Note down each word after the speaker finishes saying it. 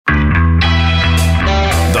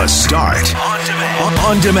The Start. On demand.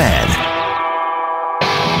 On demand.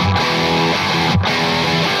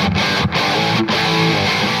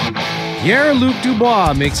 Pierre-Luc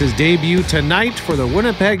Dubois makes his debut tonight for the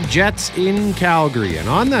Winnipeg Jets in Calgary. And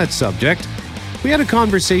on that subject, we had a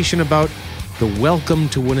conversation about the Welcome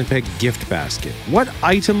to Winnipeg Gift Basket. What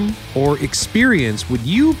item or experience would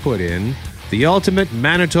you put in the ultimate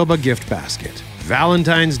Manitoba Gift Basket?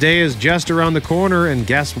 Valentine's Day is just around the corner, and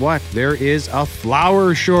guess what? There is a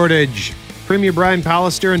flower shortage. Premier Brian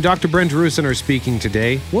Pallister and Dr. Brent Rusin are speaking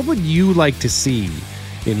today. What would you like to see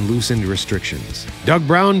in loosened restrictions? Doug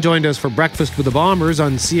Brown joined us for Breakfast with the Bombers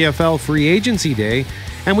on CFL Free Agency Day,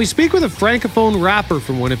 and we speak with a Francophone rapper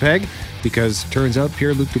from Winnipeg because turns out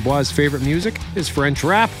Pierre-Luc Dubois' favorite music is French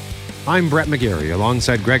rap. I'm Brett McGarry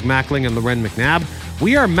alongside Greg Mackling and Loren McNabb.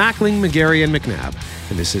 We are Mackling, McGarry, and McNabb,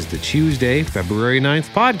 and this is the Tuesday, February 9th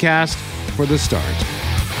podcast for The Start.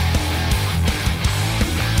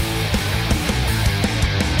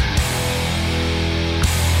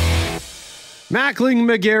 Mackling,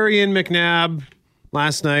 McGarry, and McNabb.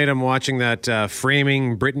 Last night, I'm watching that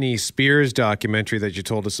Framing Britney Spears documentary that you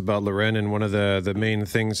told us about, Loren, and one of the main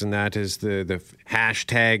things in that is the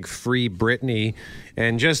hashtag Free Britney.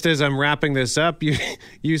 And just as I'm wrapping this up,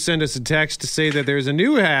 you send us a text to say that there's a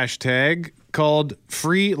new hashtag called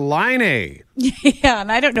Free Line. Yeah,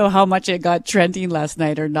 and I don't know how much it got trending last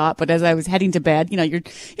night or not, but as I was heading to bed, you're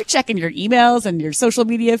checking your emails and your social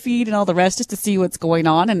media feed and all the rest just to see what's going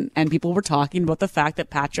on, and people were talking about the fact that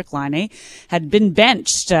Patrick Laine had been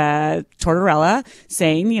benched. Tortorella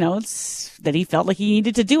saying, that he felt like he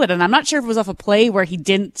needed to do it, and I'm not sure if it was off a play where he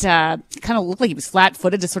didn't kind of look like he was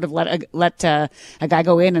flat-footed to sort of let a guy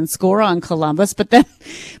go in and score on Columbus, but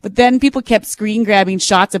then people kept screen grabbing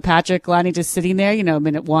shots of Patrick Laine just sitting there,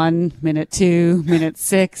 minute 1, minute 2, minute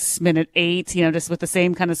 6, minute 8, just with the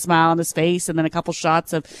same kind of smile on his face, and then a couple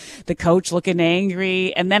shots of the coach looking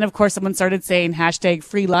angry, and then of course someone started saying hashtag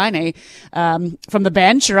Free Laine from the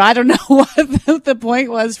bench, or I don't know what the point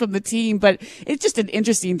was from the team, but it's just an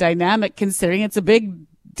interesting dynamic considering it's a big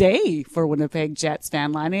day for Winnipeg Jets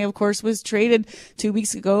fan. Laine, of course, was traded 2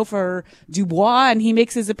 weeks ago for Dubois, and he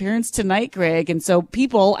makes his appearance tonight, Greg. And so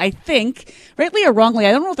people, I think, rightly or wrongly,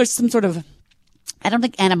 I don't know if there's some sort of, I don't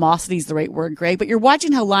think animosity is the right word, Greg, but you're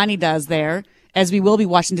watching how Laine does there, as we will be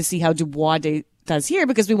watching to see how Dubois does here,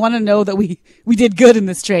 because we want to know that we did good in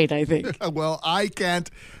this trade, I think. Well, I can't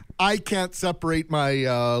separate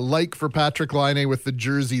my like for Patrick Laine with the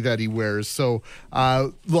jersey that he wears. So,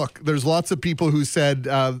 look, there's lots of people who said,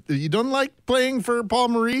 you don't like playing for Paul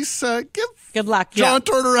Maurice? Good luck. John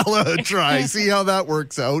Tortorella a try. See how that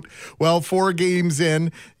works out. Well, 4 games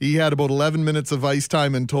in, he had about 11 minutes of ice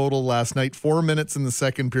time in total last night, 4 minutes in the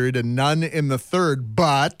second period and none in the third.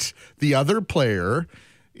 But the other player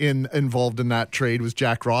involved in that trade was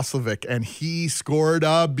Jack Roslovic, and he scored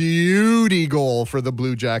a beauty goal for the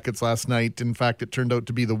Blue Jackets last night. In fact, it turned out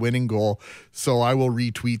to be the winning goal, so I will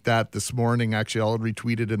retweet that this morning. Actually, I'll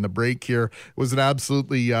retweet it in the break here. It was an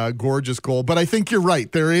absolutely gorgeous goal, but I think you're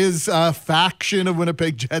right. There is a faction of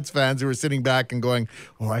Winnipeg Jets fans who are sitting back and going,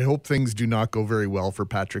 I hope things do not go very well for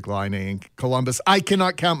Patrick Laine in Columbus. I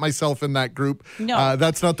cannot count myself in that group. No.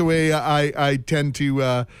 That's not the way I tend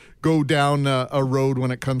to go down a road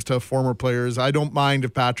when it comes to former players. I don't mind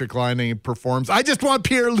if Patrick Laine performs. I just want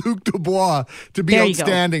Pierre-Luc Dubois to be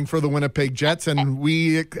outstanding for the Winnipeg Jets, and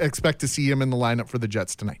we expect to see him in the lineup for the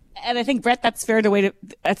Jets tonight. And I think, Brett, that's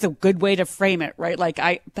a good way to frame it, right?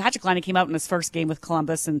 Patrick Laine came out in his first game with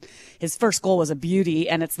Columbus, and his first goal was a beauty,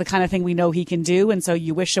 and it's the kind of thing we know he can do, and so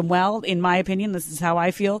you wish him well, in my opinion. This is how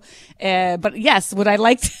I feel. But yes, would I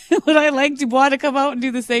like Dubois to come out and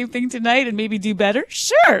do the same thing tonight and maybe do better?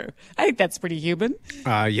 Sure. I think that's pretty human.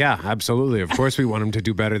 Yeah, absolutely. Of course we want him to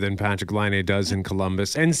do better than Patrick Laine does in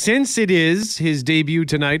Columbus. And since it is his debut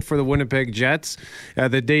tonight for the Winnipeg Jets,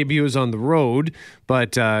 the debut is on the road,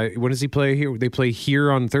 but when does he play here? They play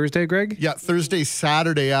here on Thursday, Greg? Yeah, Thursday,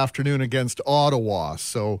 Saturday afternoon against Ottawa.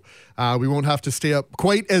 So we won't have to stay up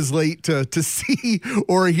quite as late to see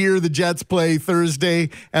or hear the Jets play Thursday.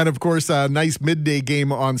 And, of course, a nice midday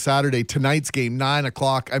game on Saturday. Tonight's game, 9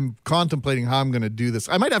 o'clock. I'm contemplating how I'm going to do this.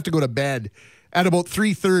 I might have to go to bed at about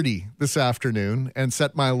 3:30 this afternoon and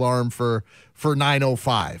set my alarm for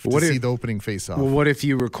 9:05 to see the opening face-off. Well, what if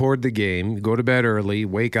you record the game, go to bed early,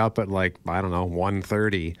 wake up at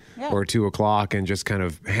 1:30 or 2 o'clock and just kind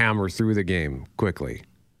of hammer through the game quickly?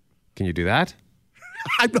 Can you do that?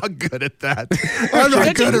 I'm not good at that. I'm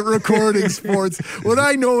not good at recording sports. When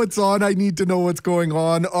I know it's on, I need to know what's going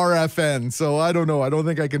on, RFN. So I don't know. I don't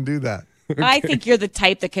think I can do that. I think you're the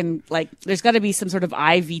type that can, like, there's got to be some sort of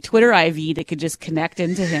IV, Twitter IV that could just connect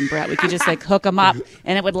into him, Brett. We could just, like, hook him up,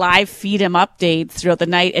 and it would live feed him updates throughout the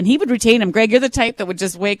night, and he would retain them. Greg, you're the type that would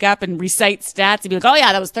just wake up and recite stats and be like, oh,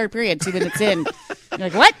 yeah, that was third period, 2 minutes in. You're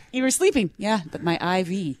like, what? You were sleeping? Yeah, but my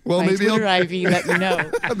IV. Well, my maybe Twitter IV let me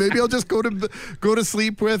know. Maybe I'll just go to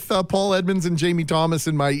sleep with Paul Edmonds and Jamie Thomas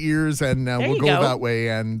in my ears, and we'll go that way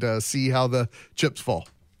and see how the chips fall.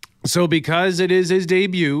 So because it is his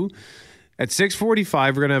debut, at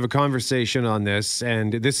 6:45, we're going to have a conversation on this,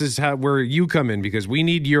 and this is where you come in, because we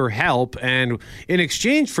need your help, and in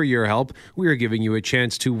exchange for your help, we are giving you a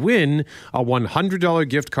chance to win a $100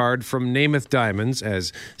 gift card from Namath Diamonds,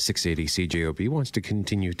 as 680 CJOB wants to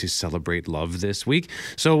continue to celebrate love this week.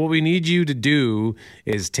 So what we need you to do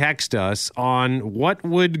is text us on what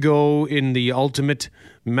would go in the ultimate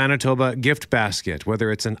Manitoba gift basket,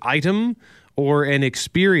 whether it's an item or an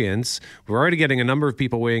experience. We're already getting a number of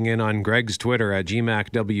people weighing in on Greg's Twitter at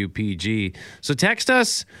GMACWPG. So text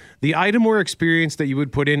us the item or experience that you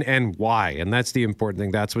would put in and why. And that's the important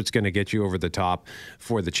thing. That's what's going to get you over the top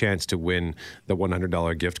for the chance to win the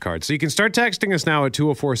 $100 gift card. So you can start texting us now at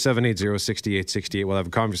 204-780-6868. We'll have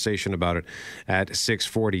a conversation about it at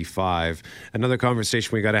 6:45. Another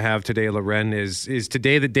conversation we got to have today, Loren, is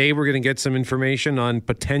today the day we're going to get some information on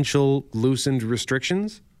potential loosened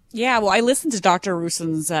restrictions? Yeah, well, I listened to Dr.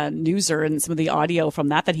 Roussen's newser and some of the audio from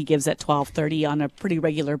that he gives at 12:30 on a pretty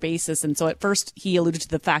regular basis. And so at first he alluded to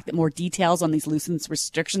the fact that more details on these loosened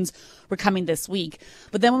restrictions were coming this week.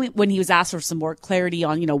 But then when he was asked for some more clarity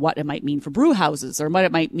on, what it might mean for brew houses or what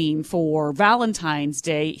it might mean for Valentine's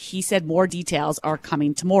Day, he said more details are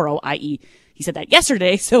coming tomorrow, i.e., he said that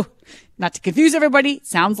yesterday, so not to confuse everybody,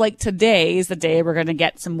 sounds like today is the day we're going to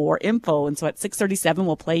get some more info. And so at 6:37,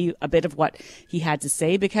 we'll play you a bit of what he had to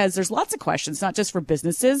say, because there's lots of questions, not just for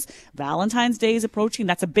businesses. Valentine's Day is approaching.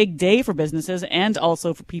 That's a big day for businesses and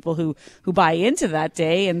also for people who buy into that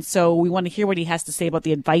day. And so we want to hear what he has to say about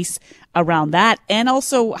the advice around that, and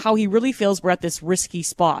also how he really feels we're at this risky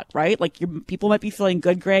spot, right? Like people might be feeling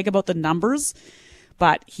good, Greg, about the numbers,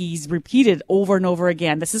 but he's repeated over and over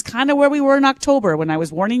again, this is kind of where we were in October when I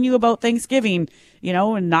was warning you about Thanksgiving,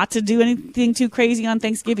 and not to do anything too crazy on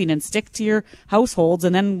Thanksgiving and stick to your households.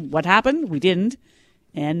 And then what happened? We didn't.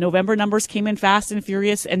 And November numbers came in fast and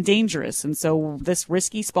furious and dangerous. And so this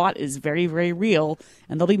risky spot is very, very real,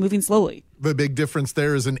 and they'll be moving slowly. The big difference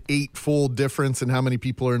there is an 8-fold difference in how many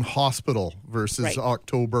people are in hospital versus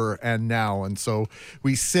October and now. And so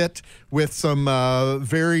we sit with some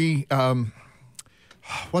very...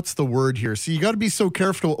 what's the word here? So you got to be so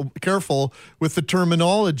careful with the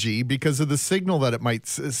terminology because of the signal that it might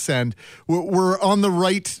send. We're on the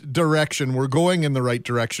right direction. We're going in the right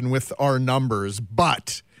direction with our numbers,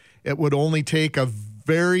 but it would only take a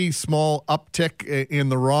very small uptick in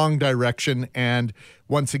the wrong direction. And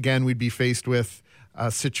once again, we'd be faced with a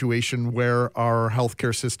situation where our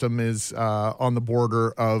healthcare system is on the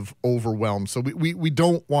border of overwhelm. So we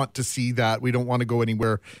don't want to see that. We don't want to go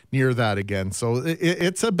anywhere near that again. So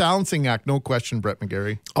it's a balancing act, no question, Brett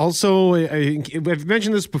McGarry. Also, I've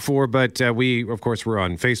mentioned this before, but we're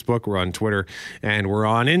on Facebook, we're on Twitter, and we're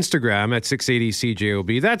on Instagram at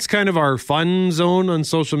 680CJOB. That's kind of our fun zone on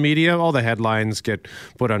social media. All the headlines get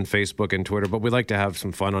put on Facebook and Twitter, but we like to have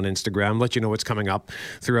some fun on Instagram, let you know what's coming up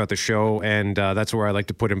throughout the show, and that's where I like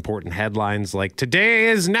to put important headlines like, today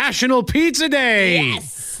is National Pizza Day.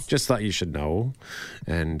 Yes. Just thought you should know.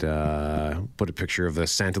 And put a picture of the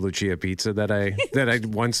Santa Lucia pizza that I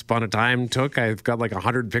once upon a time took. I've got like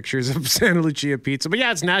 100 pictures of Santa Lucia pizza. But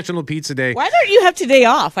yeah, it's National Pizza Day. Why don't you have today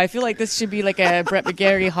off? I feel like this should be like a Brett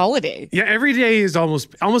McGarry holiday. Yeah, every day is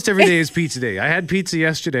almost every day is pizza day. I had pizza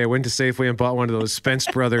yesterday. I went to Safeway and bought one of those Spence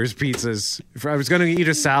Brothers pizzas. I was going to eat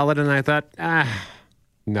a salad and I thought,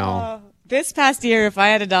 no. This past year, if I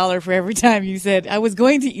had $1 for every time you said I was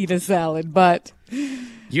going to eat a salad, but...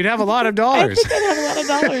 You'd have a lot of dollars. I think I'd have a lot of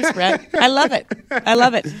dollars, Brett. I love it. I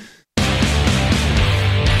love it.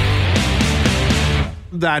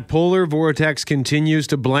 That polar vortex continues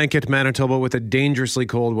to blanket Manitoba with a dangerously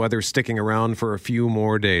cold weather sticking around for a few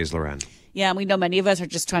more days, Loren. Yeah, and we know many of us are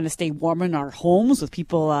just trying to stay warm in our homes with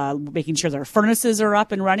people making sure their furnaces are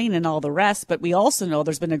up and running and all the rest. But we also know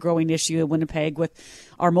there's been a growing issue in Winnipeg with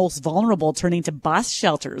our most vulnerable turning to bus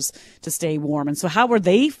shelters to stay warm. And so how are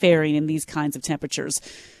they faring in these kinds of temperatures?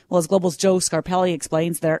 Well, as Global's Joe Scarpelli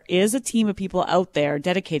explains, there is a team of people out there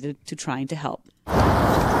dedicated to trying to help.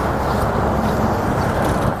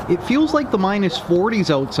 It feels like the minus 40s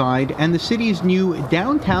outside, and the city's new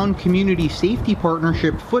downtown community safety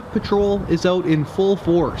partnership Foot Patrol is out in full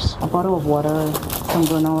force. A bottle of water, some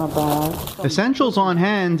granola bars. Essentials on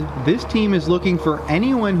hand, this team is looking for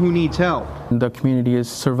anyone who needs help. The community is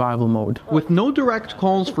survival mode. With no direct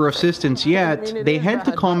calls for assistance yet, they head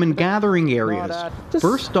to common gathering areas.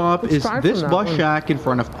 First stop is this bus shack in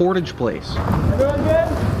front of Portage Place.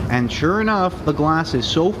 And sure enough, the glass is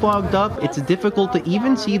so fogged up, it's difficult to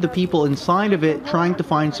even see the people inside of it trying to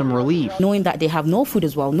find some relief. Knowing that they have no food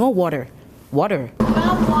as well, no water. Water.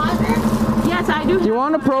 Yes, I do. Do you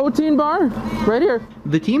want a protein bar? Right here.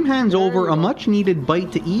 The team hands over a much-needed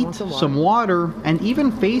bite to eat, some water, and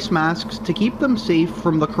even face masks to keep them safe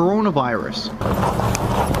from the coronavirus.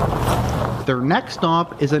 Their next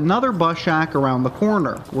stop is another bus shack around the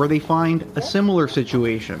corner, where they find a similar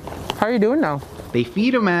situation. How are you doing now? They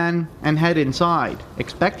feed a man and head inside,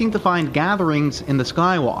 expecting to find gatherings in the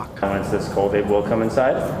skywalk. When it's this cold, they will come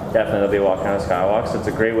inside. Definitely they'll be walking on the skywalk, so it's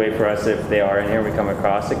a great way for us if they are in here, we come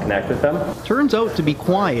across and connect with them. Turns out to be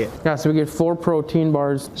quiet. Yeah, so we get 4 protein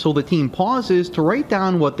bars. So the team pauses to write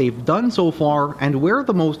down what they've done so far and where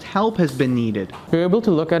the most help has been needed. You're able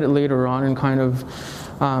to look at it later on and kind of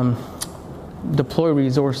deploy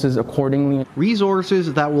resources accordingly.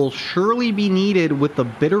 Resources that will surely be needed with the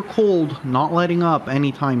bitter cold not letting up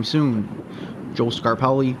anytime soon. Joe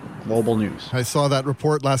Scarpelli, Global News. I saw that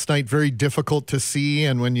report last night. Very difficult to see.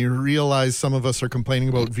 And when you realize some of us are complaining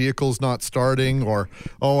about vehicles not starting, or,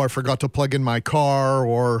 oh, I forgot to plug in my car,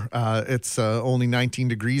 or it's only 19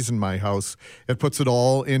 degrees in my house, it puts it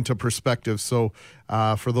all into perspective. So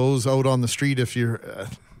for those out on the street, if you're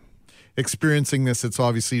experiencing this, it's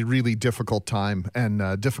obviously a really difficult time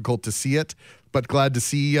and difficult to see it. But glad to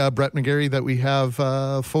see, Brett McGarry, that we have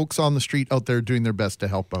folks on the street out there doing their best to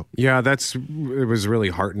help out. Yeah, it was really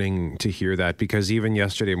heartening to hear that, because even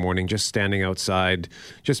yesterday morning, just standing outside,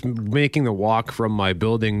 just making the walk from my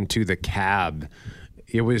building to the cab,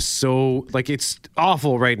 it was so, like, it's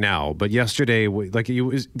awful right now, but yesterday, like, it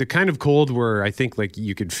was the kind of cold where I think, like,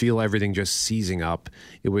 you could feel everything just seizing up.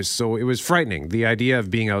 It was frightening. The idea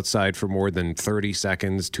of being outside for more than 30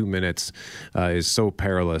 seconds, 2 minutes, is so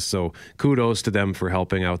perilous. So kudos to them for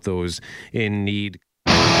helping out those in need.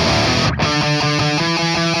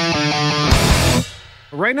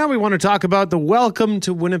 Right now, we want to talk about the Welcome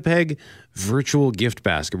to Winnipeg virtual gift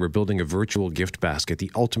basket. We're building a virtual gift basket,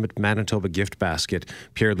 the ultimate Manitoba gift basket.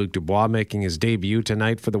 Pierre-Luc Dubois making his debut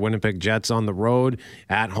tonight for the Winnipeg Jets on the road,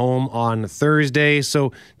 at home on Thursday.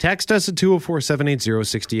 So text us at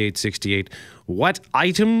 204-780-6868. What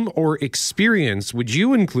item or experience would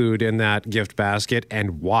you include in that gift basket,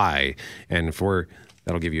 and why? And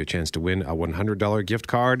that'll give you a chance to win a $100 gift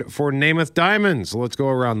card for Namath Diamonds. Let's go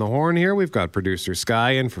around the horn here. We've got producer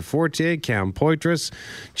Sky in for Forte, Cam Poitras,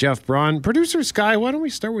 Jeff Braun. Producer Sky, why don't we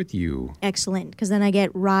start with you? Excellent, because then I get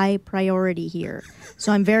rye priority here.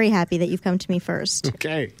 So I'm very happy that you've come to me first.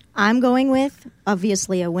 Okay. I'm going with,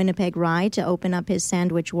 obviously, a Winnipeg rye to open up his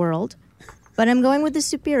sandwich world. But I'm going with the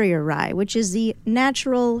superior rye, which is the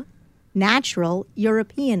natural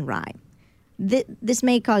European rye. This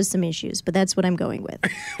may cause some issues, but that's what I'm going with.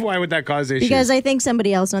 Why would that cause issues? Because I think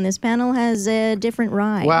somebody else on this panel has a different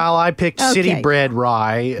rye. Well, I picked City Bred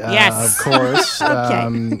rye, yes. of course.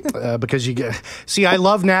 Because I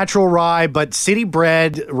love natural rye, but City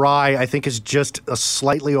Bred rye, I think, is just a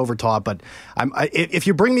slightly overtop. But if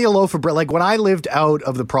you bring me a loaf of bread, like when I lived out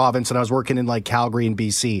of the province and I was working in like Calgary and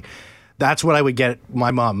BC, that's what I would get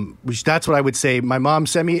my mom. That's what I would say. My mom,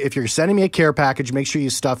 if you're sending me a care package, make sure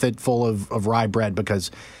you stuff it full of rye bread,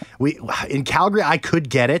 because in Calgary, I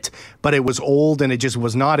could get it, but it was old and it just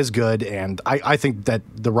was not as good. And I think that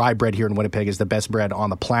the rye bread here in Winnipeg is the best bread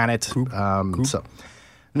on the planet. Coop. So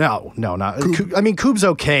no, not. Coop. I mean, Coop's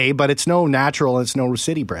okay, but it's no natural. It's no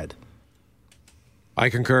city bread. I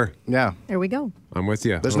concur. Yeah. There we go. I'm with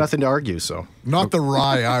you. There's nothing to argue, so. Not the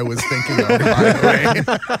rye I was thinking of, by the way.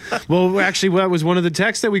 Well, actually, that was one of the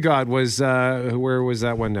texts that we got was, where was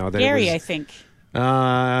that one now? Gary, I think.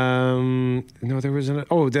 No, there was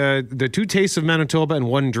the 2 tastes of Manitoba and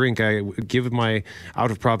 1 drink. I give my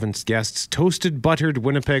out-of-province guests toasted buttered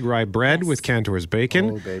Winnipeg rye bread with Cantor's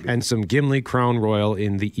bacon and some Gimli Crown Royal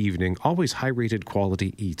in the evening. Always high-rated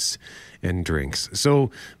quality eats and drinks. So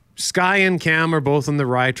Sky and Cam are both on the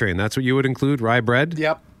rye train. That's what you would include, rye bread?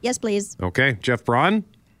 Yep. Yes, please. Okay. Jeff Braun?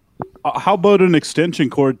 How about an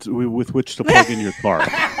extension cord with which to plug in your car?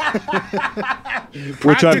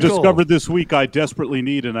 Which I've discovered this week I desperately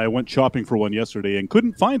need, and I went shopping for one yesterday and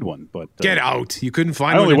couldn't find one. But get out! You couldn't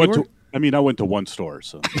find one anywhere? I mean, I went to one store,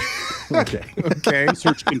 so. Okay.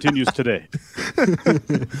 Research continues today.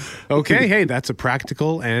 Okay, hey, that's a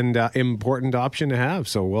practical and important option to have.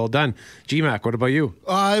 So well done. GMAC, what about you?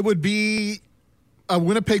 I would be a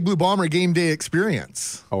Winnipeg Blue Bomber game day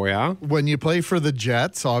experience. Oh, yeah? When you play for the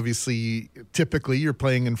Jets, obviously, typically you're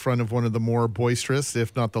playing in front of one of the more boisterous,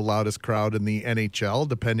 if not the loudest crowd in the NHL,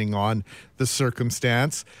 depending on the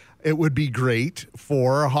circumstance. It would be great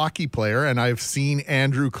for a hockey player, and I've seen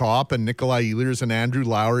Andrew Kopp and Nikolai Ehlers and Adam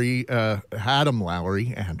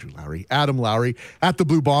Lowry at the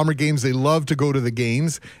Blue Bomber games. They love to go to the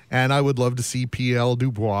games, and I would love to see PL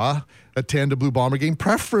Dubois attend a Blue Bomber game,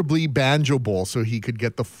 preferably Banjo Bowl, so he could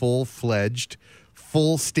get the full-fledged,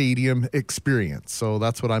 full stadium experience. So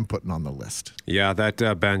that's what I'm putting on the list. Yeah,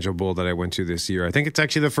 that Banjo Bowl that I went to this year, I think it's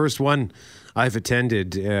actually the first one I've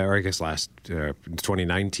attended, or I guess last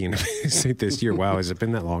 2019, this year. Wow, has it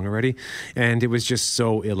been that long already? And it was just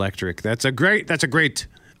so electric. That's a great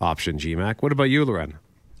option, GMAC. What about you, Loren?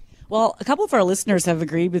 Well, a couple of our listeners have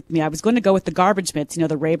agreed with me. I was going to go with the garbage mitts, the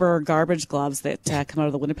Raber garbage gloves that come out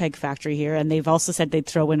of the Winnipeg factory here. And they've also said they'd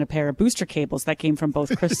throw in a pair of booster cables that came from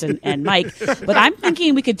both Kristen and Mike. But I'm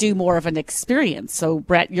thinking we could do more of an experience. So,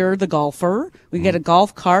 Brett, you're the golfer. We get a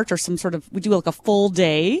golf cart or we do like a full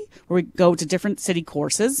day where we go to different city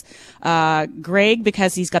courses. Greg,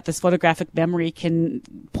 because he's got this photographic memory, can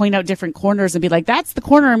point out different corners and be like, that's the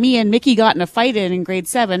corner me and Mickey got in a fight in grade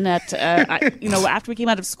 7 at, after we came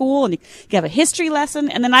out of school. And you have a history lesson,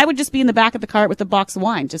 and then I would just be in the back of the cart with a box of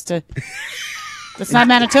wine, just to. It's not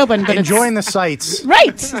Manitoban, but enjoying the sights.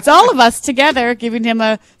 Right, it's all of us together giving him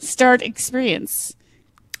a start experience.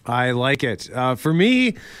 I like it. For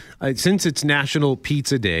me, since it's National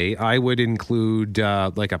Pizza Day, I would include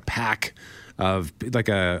like a pack of like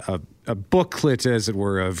a booklet, as it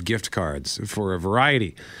were, of gift cards for a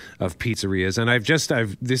variety of pizzerias, and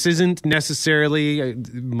this isn't necessarily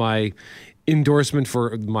my endorsement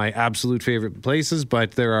for my absolute favorite places,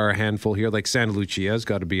 but there are a handful here. Like Santa Lucia's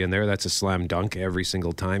got to be in there. That's a slam dunk every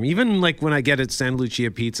single time. Even like when I get at Santa Lucia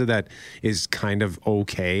pizza that is kind of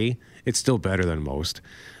okay, it's still better than most.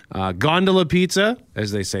 Gondola Pizza,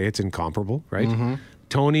 as they say, it's incomparable, right? Mm-hmm.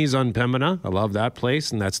 Tony's on Pembina, I love that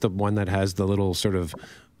place, and that's the one that has the little sort of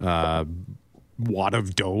wad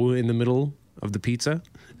of dough in the middle of the pizza.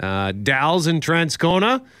 Dal's in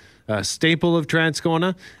Transcona, a staple of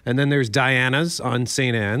Transcona. And then there's Diana's on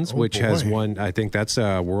St. Anne's, which has won, I think that's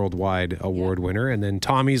a worldwide award winner. And then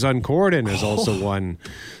Tommy's on Corden has also won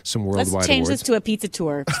some worldwide awards. Let's change this to a pizza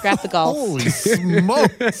tour. Scrap the golf. Holy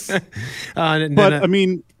smokes. I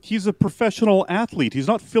mean, he's a professional athlete. He's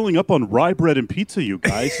not filling up on rye bread and pizza, you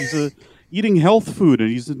guys. He's eating health food, and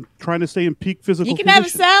he's trying to stay in peak physical condition. You can have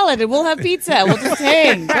a salad, and we'll have pizza. We'll just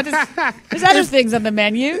hang. There's other things on the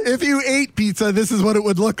menu. If you ate pizza, this is what it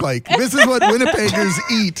would look like. This is what Winnipeggers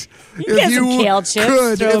eat. If you kale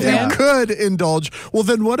chips, could indulge. Well,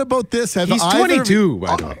 then what about this? He's 22,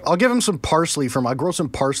 by the way. I'll give him some parsley I'll grow some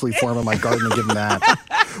parsley for him in my garden and give him that.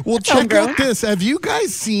 Well, check out this. Have you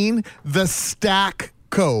guys seen the Stack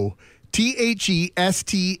Co?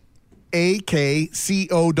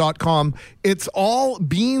 THESTAKCO.com. It's all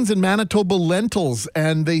beans and Manitoba lentils,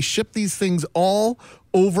 and they ship these things all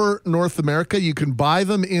over North America. You can buy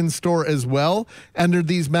them in store as well, and they're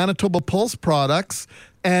these Manitoba Pulse products,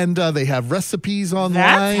 and they have recipes online.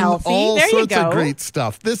 That's healthy. All there sorts you go. of great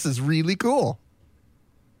stuff. This is really cool.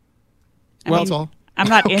 That's all. I'm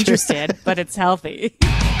not interested, but it's healthy.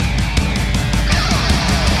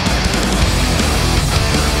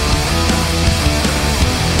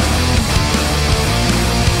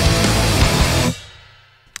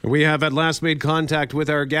 We have at last made contact with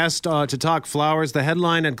our guest to talk flowers. The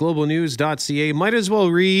headline at globalnews.ca might as well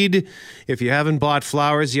read, if you haven't bought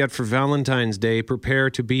flowers yet for Valentine's Day, prepare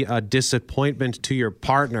to be a disappointment to your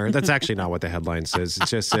partner. That's actually not what the headline says. It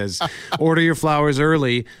just says, order your flowers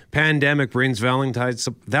early. Pandemic brings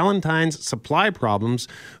Valentine's supply problems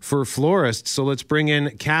for florists. So let's bring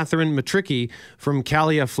in Catherine Matricki from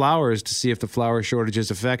Calia Flowers to see if the flower shortage is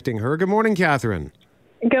affecting her. Good morning, Catherine.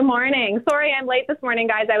 Good morning. Sorry I'm late this morning,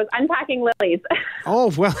 guys. I was unpacking lilies.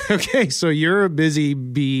 Oh, well, okay. So you're a busy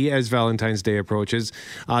bee as Valentine's Day approaches.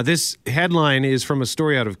 This headline is from a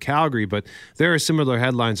story out of Calgary, but there are similar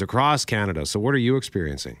headlines across Canada. So what are you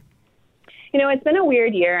experiencing? You know, it's been a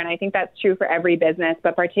weird year, and I think that's true for every business,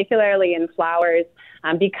 but particularly in flowers.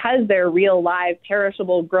 because they're real, live,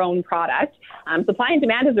 perishable, grown product. Supply and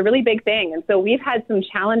demand is a really big thing. And so we've had some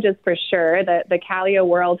challenges for sure. The Calia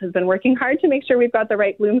world has been working hard to make sure we've got the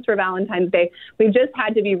right blooms for Valentine's Day. We've just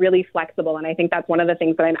had to be really flexible. And I think that's one of the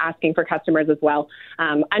things that I'm asking for customers as well.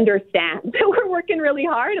 Understand that we're working really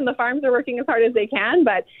hard and the farms are working as hard as they can,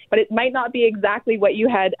 but it might not be exactly what you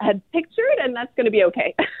had pictured, and that's going to be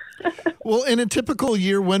okay. Well, in a typical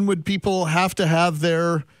year, when would people have to have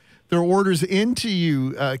their orders into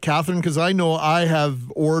you, Catherine? Because I know I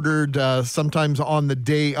have ordered sometimes on the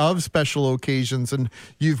day of special occasions, and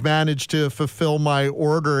you've managed to fulfill my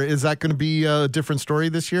order. Is that going to be a different story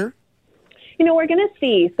this year? We're going to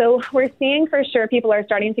see. So we're seeing for sure people are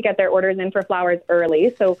starting to get their orders in for flowers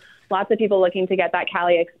early. So lots of people looking to get that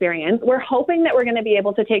Calia experience. We're hoping that we're going to be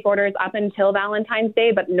able to take orders up until Valentine's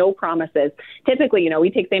Day, but no promises. Typically, we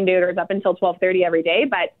take same-day orders up until 12:30 every day,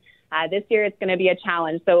 but this year it's going to be a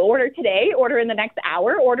challenge. So order today, order in the next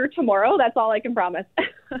hour, order tomorrow. That's all I can promise.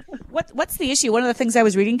 What's the issue? One of the things I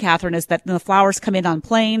was reading, Catherine, is that the flowers come in on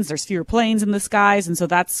planes. There's fewer planes in the skies, and so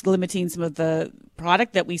that's limiting some of the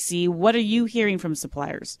product that we see. What are you hearing from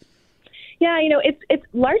suppliers? Yeah, it's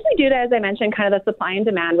largely due to, as I mentioned, kind of the supply and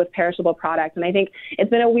demand with perishable products. And I think it's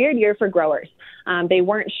been a weird year for growers. They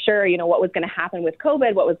weren't sure, what was going to happen with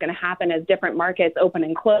COVID, what was going to happen as different markets open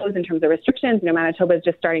and close in terms of restrictions. Manitoba is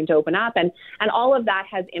just starting to open up, and all of that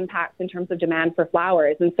has impacts in terms of demand for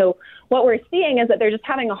flowers. And so what we're seeing is that they're just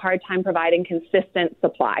having a hard time providing consistent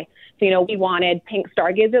supply. So, we wanted pink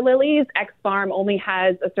stargazer lilies. X farm only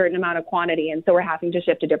has a certain amount of quantity, and so we're having to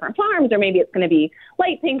ship to different farms, or maybe it's going to be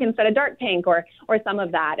light pink instead of dark pink, or some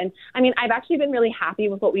of that. And I've actually been really happy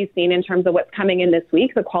with what we've seen in terms of what's coming in this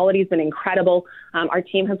week. The quality's been incredible. Our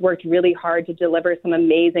team has worked really hard to deliver some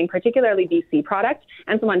amazing, particularly BC product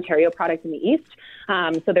and some Ontario product in the East.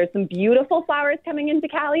 So there's some beautiful flowers coming into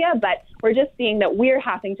Calia, but we're just seeing that we're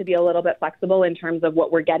having to be a little bit flexible in terms of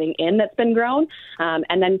what we're getting in that's been grown,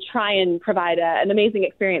 and then try and provide an amazing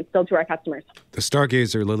experience still to our customers. The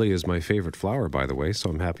stargazer lily is my favorite flower, by the way, so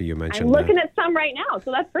I'm happy you mentioned I'm looking at some right now,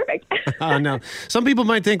 so that's perfect. Now, some people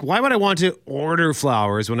might think, why would I want to order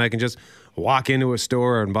flowers when I can just walk into a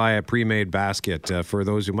store and buy a pre-made basket? For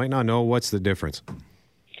those who might not know, what's the difference?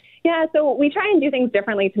 Yeah, so we try and do things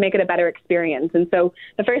differently to make it a better experience. And so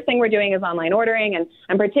the first thing we're doing is online ordering.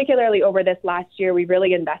 And particularly over this last year, we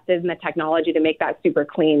really invested in the technology to make that super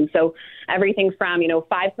clean. So everything from,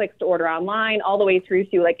 5 clicks to order online all the way through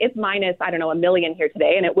to it's minus, $1 million here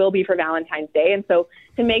today, and it will be for Valentine's Day. And so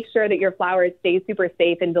to make sure that your flowers stay super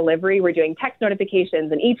safe in delivery, we're doing text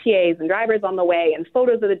notifications and ETAs and drivers on the way and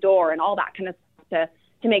photos of the door and all that kind of stuff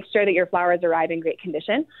to make sure that your flowers arrive in great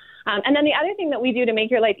condition. And then the other thing that we do to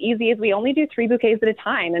make your life easy is we only do 3 bouquets at a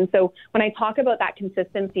time. And so when I talk about that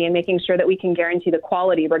consistency and making sure that we can guarantee the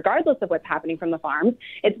quality, regardless of what's happening from the farms,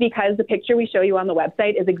 it's because the picture we show you on the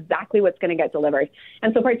website is exactly what's going to get delivered.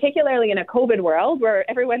 And so particularly in a COVID world where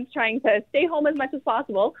everyone's trying to stay home as much as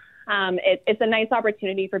possible, it's a nice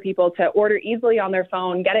opportunity for people to order easily on their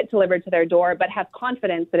phone, get it delivered to their door, but have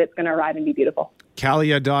confidence that it's going to arrive and be beautiful.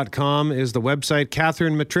 Calia.com is the website.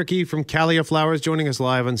 Catherine Matricki from Calia Flowers joining us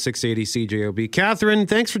live on 680 CJOB. Catherine,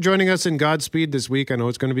 thanks for joining us in Godspeed this week. I know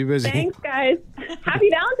it's going to be busy. Thanks, guys. Happy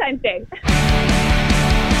Valentine's Day.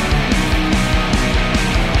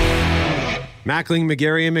 Mackling,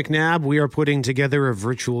 McGarry, and McNabb, we are putting together a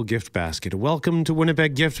virtual gift basket. Welcome to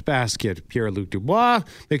Winnipeg Gift Basket. Pierre-Luc Dubois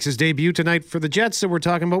makes his debut tonight for the Jets, so we're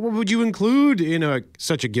talking about what would you include in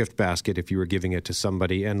such a gift basket if you were giving it to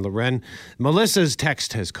somebody. And Loren, Melissa's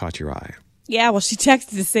text has caught your eye. Yeah, well, she texted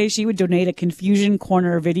to say she would donate a Confusion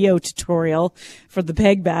Corner video tutorial for the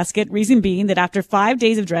peg basket. Reason being that after 5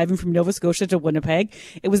 days of driving from Nova Scotia to Winnipeg,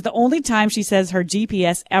 it was the only time she says her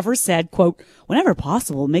GPS ever said, quote, whenever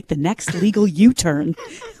possible, make the next legal U-turn.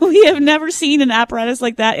 We have never seen an apparatus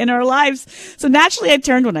like that in our lives. So naturally I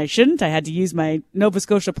turned when I shouldn't. I had to use my Nova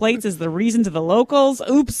Scotia plates as the reason to the locals.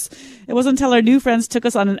 Oops. It wasn't until our new friends took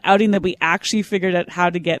us on an outing that we actually figured out how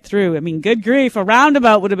to get through. I mean, good grief, a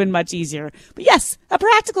roundabout would have been much easier. But yes, a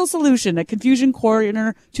practical solution, a Confusion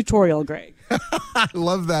Corner tutorial, Greg. I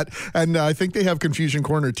love that. And I think they have Confusion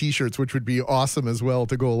Corner t-shirts, which would be awesome as well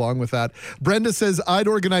to go along with that. Brenda says, I'd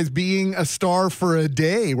organize being a star for a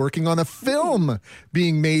day, working on a film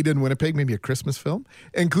being made in Winnipeg, maybe a Christmas film,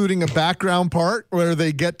 including a background part where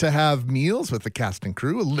they get to have meals with the cast and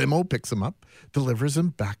crew. A limo picks them up, delivers them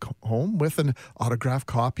back home with an autographed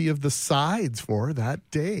copy of the sides for that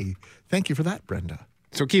day. Thank you for that, Brenda.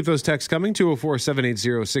 So keep those texts coming,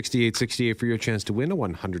 204-780-6868 for your chance to win a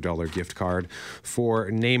 $100 gift card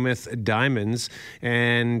for Namath Diamonds.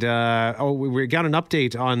 And, we got an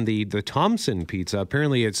update on the Thompson pizza.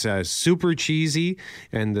 Apparently it's super cheesy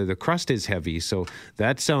and the crust is heavy. So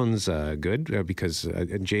that sounds good because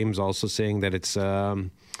James also saying that it's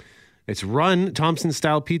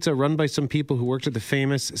Thompson-style pizza, run by some people who worked at the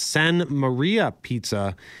famous San Maria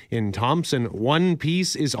Pizza in Thompson. One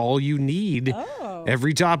piece is all you need. Oh.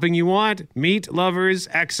 Every topping you want. Meat Lovers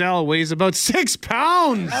XL weighs about 6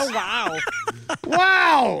 pounds. Oh, wow.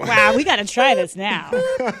 Wow. Wow, we got to try this now.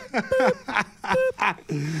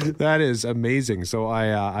 That is amazing. So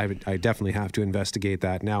I definitely have to investigate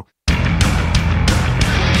that now.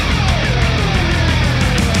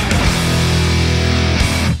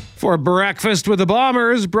 For Breakfast with the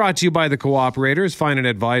Bombers, brought to you by the Cooperators. Find an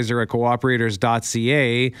advisor at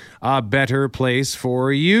cooperators.ca, a better place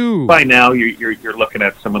for you. By now, you're looking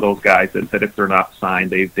at some of those guys that if they're not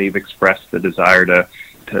signed, they've expressed the desire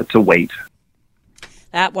to wait.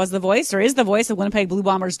 That was the voice, or is the voice, of Winnipeg Blue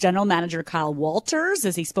Bombers general manager Kyle Walters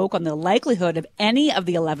as he spoke on the likelihood of any of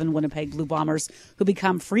the 11 Winnipeg Blue Bombers who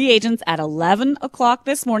become free agents at 11 o'clock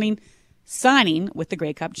this morning signing with the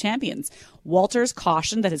Grey Cup champions. Walters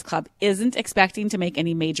cautioned that his club isn't expecting to make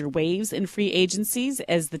any major waves in free agencies,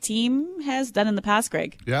 as the team has done in the past,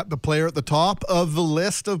 Greg. Yeah, the player at the top of the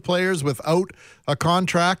list of players without a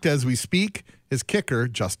contract as we speak is kicker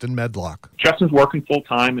Justin Medlock. Justin's working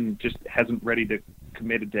full-time and just hasn't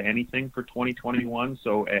committed to anything for 2021.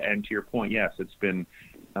 So, and to your point, yes, it's been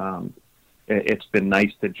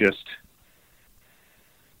nice to just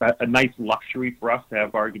a nice luxury for us to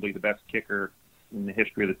have arguably the best kicker in the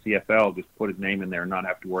history of the CFL, just put his name in there and not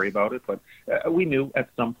have to worry about it. But we knew at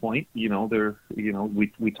some point, we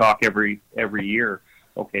talk every year.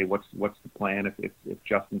 Okay, what's the plan if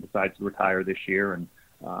Justin decides to retire this year? And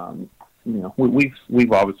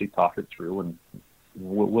we've obviously talked it through, and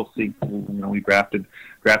we'll see. We drafted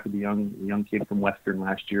a young kid from Western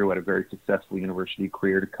last year who had a very successful university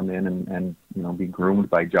career to come in and be groomed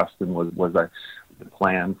by Justin was the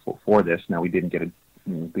plan for this. Now we didn't get a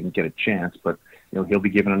chance, but he'll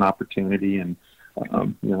be given an opportunity, and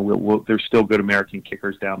there's still good American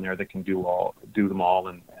kickers down there that can do them all,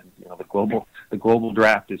 and the global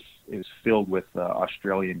draft is filled with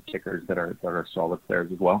Australian kickers that are solid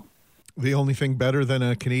players as well. The only thing better than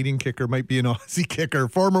a Canadian kicker might be an Aussie kicker.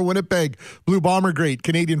 Former Winnipeg Blue Bomber great,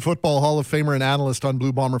 Canadian Football Hall of Famer and analyst on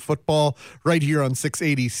Blue Bomber football, right here on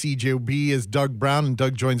 680 CJOB is Doug Brown, and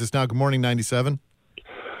Doug joins us now. Good morning, 97.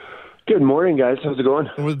 Good morning, guys. How's it going?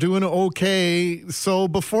 We're doing okay. So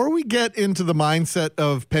before we get into the mindset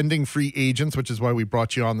of pending free agents, which is why we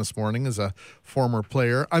brought you on this morning as a former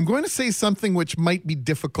player, I'm going to say something which might be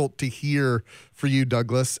difficult to hear for you,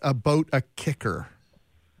 Douglas, about a kicker.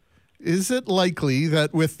 Is it likely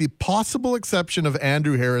that, with the possible exception of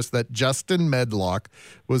Andrew Harris, that Justin Medlock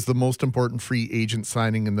was the most important free agent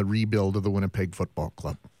signing in the rebuild of the Winnipeg Football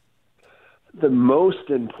Club? The most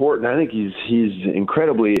important, I think he's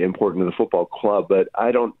incredibly important to the football club, but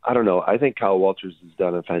I don't know. I think Kyle Walters has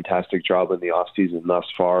done a fantastic job in the offseason thus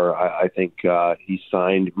far. I think he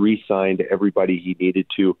re-signed everybody he needed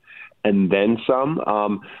to, and then some.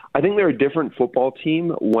 I think they're a different football team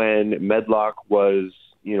when Medlock was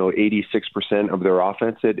 86% of their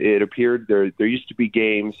offense. It appeared there used to be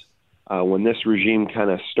games when this regime kind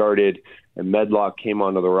of started and Medlock came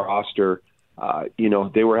onto the roster.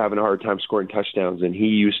 They were having a hard time scoring touchdowns, and he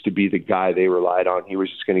used to be the guy they relied on. He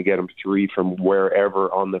was just going to get them three from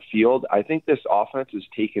wherever on the field. I think this offense has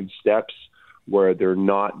taken steps where they're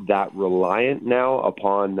not that reliant now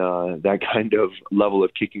upon that kind of level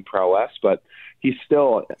of kicking prowess, but he's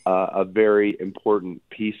still a very important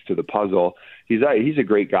piece to the puzzle. He's a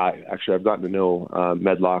great guy. Actually, I've gotten to know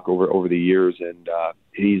Medlock over the years, and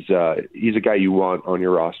he's a guy you want on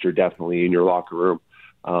your roster, definitely in your locker room.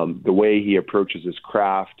 The way he approaches his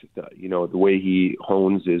craft, the way he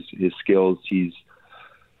hones his skills, he's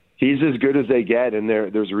as good as they get, and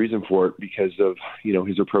there's a reason for it because of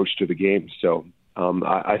his approach to the game. So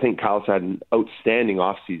I think Kyle's had an outstanding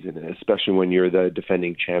offseason, especially when you're the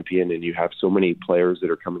defending champion and you have so many players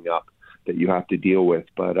that are coming up that you have to deal with.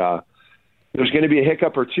 But there's going to be a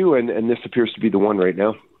hiccup or two, and this appears to be the one right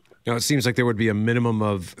now. It seems like there would be a minimum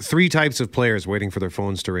of three types of players waiting for their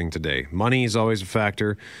phones to ring today. Money is always a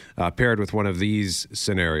factor, paired with one of these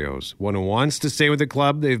scenarios. One who wants to stay with the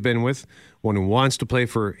club they've been with, one who wants to play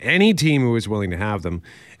for any team who is willing to have them,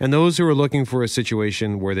 and those who are looking for a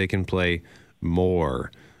situation where they can play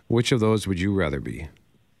more. Which of those would you rather be?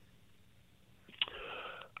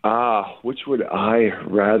 Which would I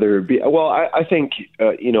rather be? Well, I think,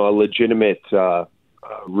 a legitimate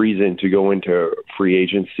reason to go into free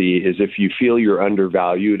agency is if you feel you're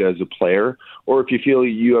undervalued as a player, or if you feel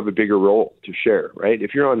you have a bigger role to share, right?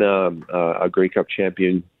 If you're on a Grey Cup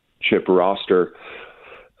championship roster,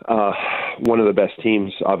 one of the best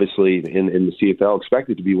teams, obviously, in the CFL,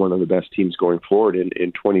 expected to be one of the best teams going forward in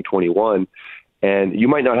 2021. And you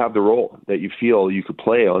might not have the role that you feel you could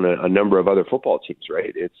play on a number of other football teams,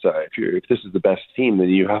 right? It's if this is the best team, then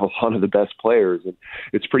you have a lot of the best players, and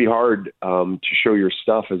it's pretty hard to show your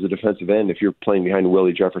stuff as a defensive end if you're playing behind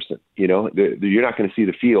Willie Jefferson. You know, you're not going to see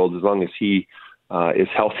the field as long as he is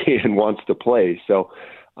healthy and wants to play. So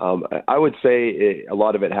I would say a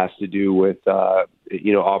lot of it has to do with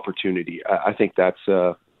opportunity. I think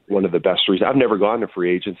that's one of the best reasons. I've never gone to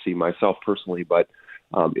free agency myself personally, but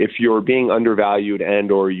if you're being undervalued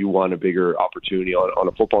and or you want a bigger opportunity on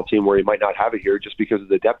a football team where you might not have it here just because of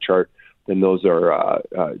the depth chart, then those are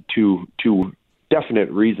two definite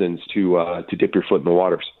reasons to dip your foot in the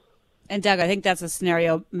waters. And Doug, I think that's a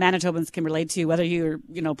scenario Manitobans can relate to, whether you're,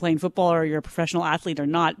 playing football or you're a professional athlete or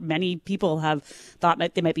not. Many people have thought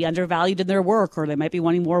that they might be undervalued in their work, or they might be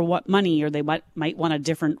wanting more money, or they might want a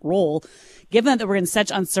different role. Given that we're in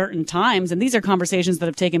such uncertain times, and these are conversations that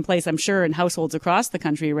have taken place, I'm sure, in households across the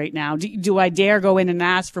country right now. Do I dare go in and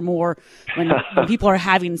ask for more when people are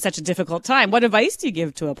having such a difficult time? What advice do you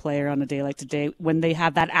give to a player on a day like today when they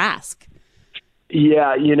have that ask?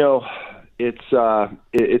 Yeah,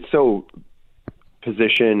 it's so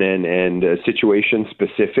position and situation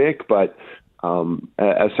specific, but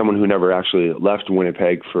as someone who never actually left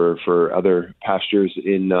Winnipeg for other pastures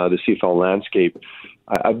in the CFL landscape,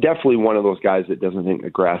 I'm definitely one of those guys that doesn't think the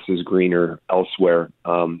grass is greener elsewhere.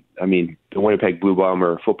 The Winnipeg Blue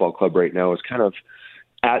Bomber Football Club right now is kind of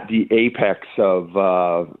at the apex of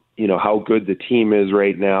how good the team is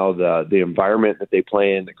right now, the environment that they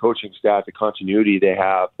play in, the coaching staff, the continuity they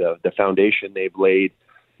have, the foundation they've laid.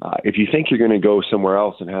 If you think you're going to go somewhere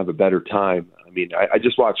else and have a better time, I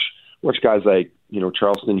just watch guys like,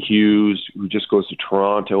 Charleston Hughes, who just goes to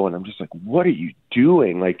Toronto, and I'm just like, what are you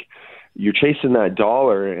doing? Like, you're chasing that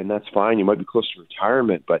dollar, and that's fine. You might be close to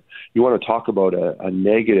retirement, but you want to talk about a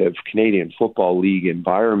negative Canadian Football League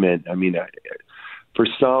environment. For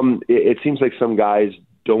some, it seems like some guys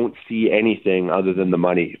don't see anything other than the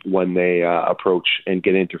money when they approach and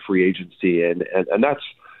get into free agency. And that's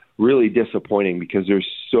really disappointing because there's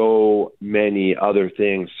so many other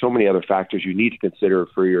things, so many other factors you need to consider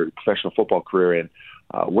for your professional football career. And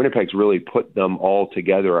Winnipeg's really put them all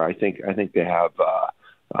together. I think they have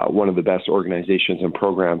one of the best organizations and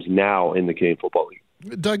programs now in the Canadian Football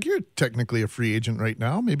League. Doug, you're technically a free agent right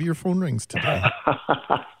now. Maybe your phone rings today.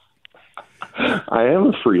 I am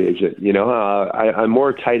a free agent. I'm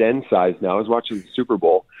more tight end size now. I was watching the Super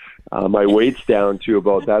Bowl. My weight's down to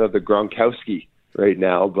about that of the Gronkowski right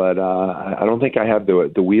now, but I don't think I have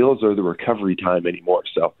the wheels or the recovery time anymore.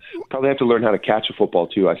 So probably have to learn how to catch a football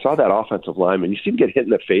too. I saw that offensive lineman. You see him get hit in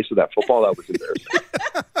the face with that football. That was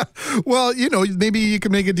embarrassing. Well, maybe you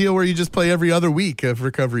can make a deal where you just play every other week if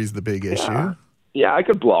recovery is the big issue. Yeah, I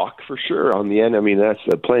could block for sure on the end. That's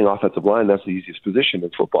playing offensive line. That's the easiest position in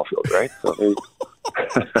football field, right?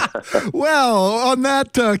 Well, on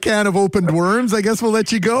that can of opened worms, I guess we'll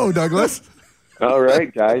let you go, Douglas. All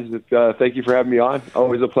right, guys. Thank you for having me on.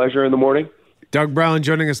 Always a pleasure in the morning. Doug Brown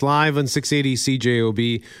joining us live on 680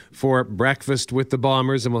 CJOB for Breakfast with the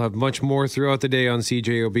Bombers, and we'll have much more throughout the day on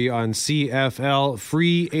CJOB on CFL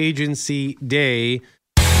Free Agency Day.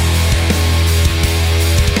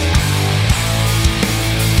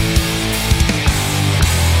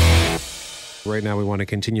 Right now, we want to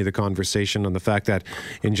continue the conversation on the fact that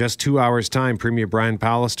in just 2 hours' time, Premier Brian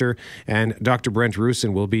Pallister and Dr. Brent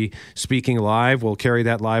Rusin will be speaking live. We'll carry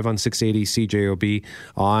that live on 680 CJOB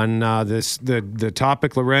on the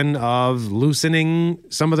topic, Loren, of loosening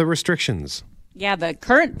some of the restrictions. Yeah, the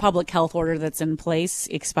current public health order that's in place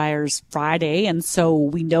expires Friday, and so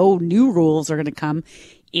we know new rules are going to come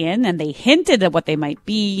in, and they hinted at what they might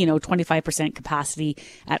be, 25% capacity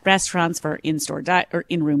at restaurants for in-store or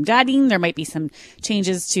in-room dining. There might be some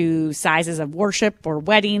changes to sizes of worship or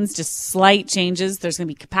weddings, just slight changes. There's going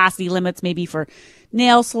to be capacity limits maybe for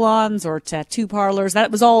nail salons or tattoo parlors.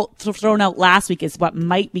 That was all thrown out last week is what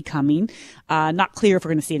might be coming. Not clear if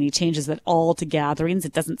we're going to see any changes at all to gatherings.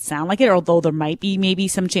 It doesn't sound like it, although there might be maybe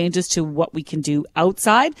some changes to what we can do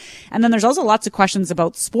outside. And then there's also lots of questions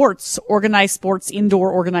about sports. Organized sports,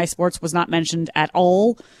 indoor organized sports was not mentioned at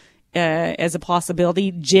all as a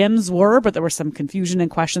possibility. Gyms were, but there was some confusion and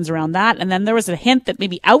questions around that. And then there was a hint that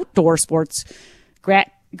maybe outdoor sports,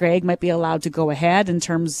 Greg, might be allowed to go ahead in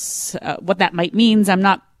terms what that might mean. I'm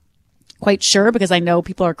not quite sure, because I know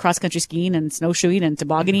people are cross-country skiing and snowshoeing and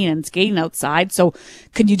tobogganing and skating outside. So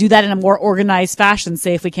can you do that in a more organized fashion?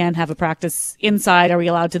 Say if we can have a practice inside, are we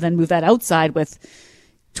allowed to then move that outside with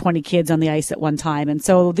 20 kids on the ice at one time? And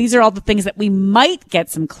so these are all the things that we might get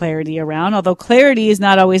some clarity around, although clarity is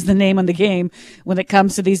not always the name on the game when it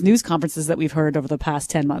comes to these news conferences that we've heard over the past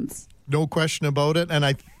 10 months. No question about it. And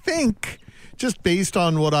I think just based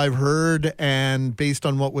on what I've heard and based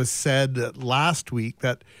on what was said last week,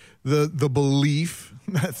 that the belief,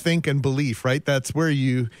 think and belief, right? That's where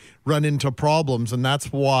you run into problems. And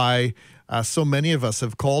that's why so many of us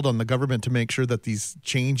have called on the government to make sure that these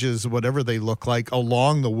changes, whatever they look like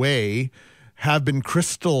along the way, have been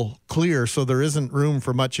crystal clear, so there isn't room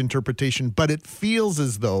for much interpretation. But it feels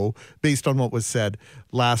as though, based on what was said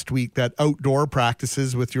last week, that outdoor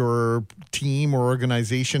practices with your team or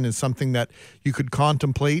organization is something that you could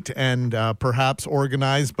contemplate and perhaps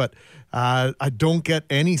organize. But I don't get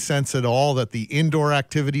any sense at all that the indoor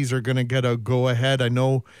activities are going to get a go-ahead. I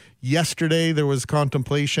know yesterday there was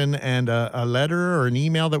contemplation and a letter or an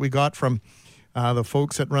email that we got from the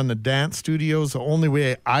folks that run the dance studios. The only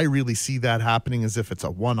way I really see that happening is if it's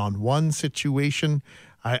a one-on-one situation.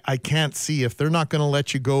 I can't see if they're not going to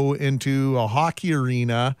let you go into a hockey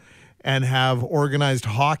arena and have organized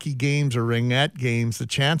hockey games or ringette games. The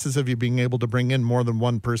chances of you being able to bring in more than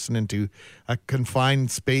one person into a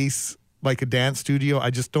confined space like a dance studio,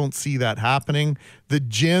 I just don't see that happening. The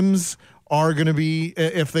gyms are going to be,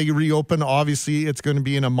 if they reopen, obviously it's going to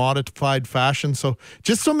be in a modified fashion. So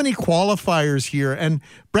just so many qualifiers here. And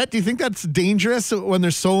Brett, do you think that's dangerous when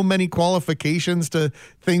there's so many qualifications to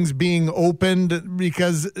things being opened?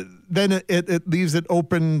 Because then it leaves it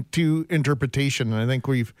open to interpretation. And I think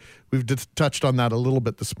we've just touched on that a little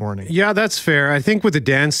bit this morning. Yeah, that's fair. I think with the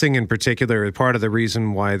dancing in particular, part of the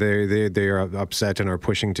reason why they are upset and are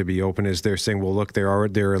pushing to be open is they're saying, well, look,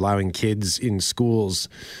 they're allowing kids in schools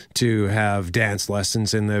to have dance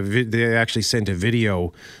lessons, and they actually sent a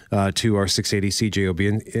video to our 680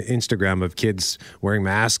 CJOB Instagram of kids wearing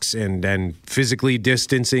masks and physically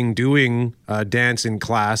distancing, doing dance in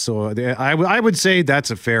class. So I would say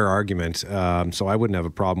that's a fair argument. So I wouldn't have a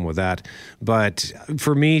problem with that. But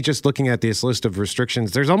for me, just looking at this list of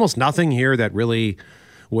restrictions, there's almost nothing here that really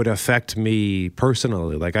would affect me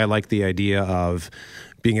personally. Like, I like the idea of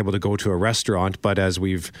being able to go to a restaurant, but as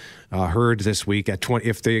we've heard this week,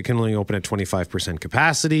 if they can only open at 25%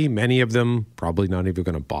 capacity, many of them probably not even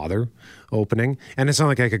going to bother opening. And it's not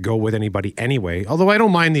like I could go with anybody anyway, although I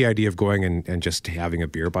don't mind the idea of going and just having a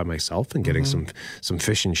beer by myself and getting some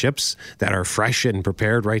fish and chips that are fresh and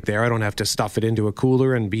prepared right there. I don't have to stuff it into a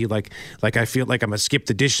cooler and be like I feel like I'm a skip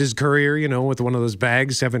the dishes courier, with one of those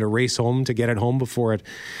bags, having to race home to get it home before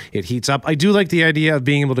it heats up. I do like the idea of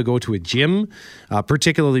being able to go to a gym,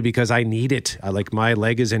 particularly because I need it. My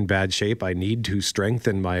leg is in bad shape. I need to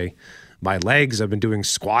strengthen my legs. I've been doing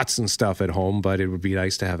squats and stuff at home, but it would be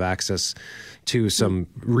nice to have access to some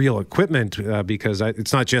real equipment because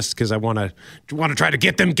it's not just because I want to try to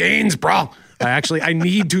get them gains, bro. I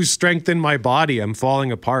need to strengthen my body. I'm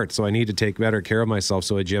falling apart, so I need to take better care of myself,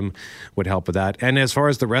 so a gym would help with that. And as far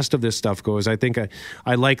as the rest of this stuff goes, I think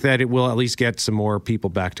I like that it will at least get some more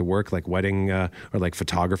people back to work, like wedding or like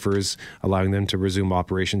photographers, allowing them to resume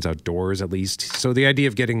operations outdoors at least. So the idea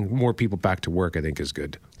of getting more people back to work, I think, is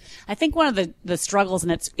good. I think one of the struggles,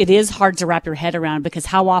 and it is hard to wrap your head around, because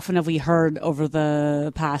how often have we heard over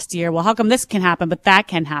the past year, well, how come this can happen, but that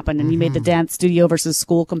can happen? And you made the dance studio versus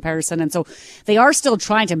school comparison. And so they are still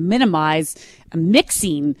trying to minimize a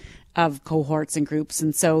mixing of cohorts and groups.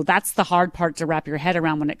 And so that's the hard part to wrap your head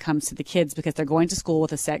around when it comes to the kids, because they're going to school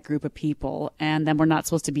with a set group of people, and then we're not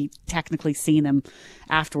supposed to be technically seeing them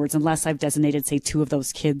afterwards unless I've designated, say, 2 of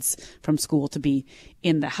those kids from school to be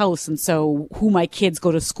in the house. And so who my kids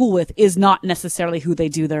go to school with is not necessarily who they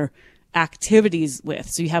do their activities with.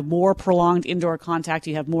 So you have more prolonged indoor contact,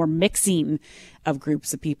 you have more mixing of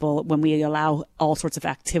groups of people when we allow all sorts of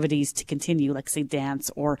activities to continue, like say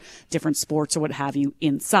dance or different sports or what have you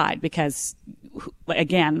inside, because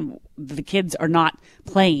again, the kids are not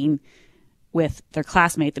playing with their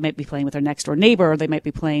classmate. They might be playing with their next door neighbor, or they might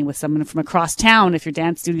be playing with someone from across town if your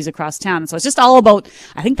dance studio's across town. And so it's just all about,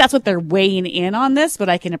 I think that's what they're weighing in on this, but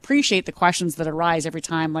I can appreciate the questions that arise every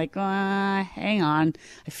time, like, hang on,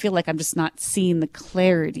 I feel like I'm just not seeing the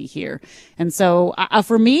clarity here. And so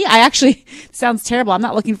for me, I actually, sounds terrible, I'm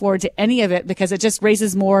not looking forward to any of it, because it just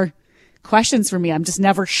raises more questions for me. I'm just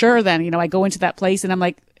never sure then, I go into that place and I'm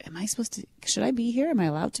like, should I be here? Am I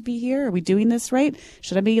allowed to be here? Are we doing this right?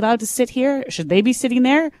 Should I be allowed to sit here? Should they be sitting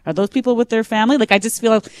there? Are those people with their family? Like, I just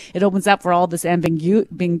feel like it opens up for all this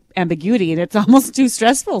ambiguity, and it's almost too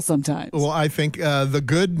stressful sometimes. Well, I think the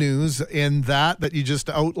good news in that you just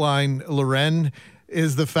outlined, Loren,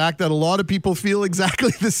 is the fact that a lot of people feel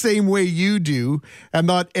exactly the same way you do, and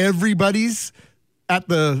not everybody's at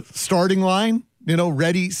the starting line,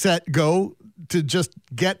 ready, set, go, to just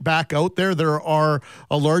get back out there. There are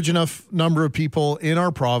a large enough number of people in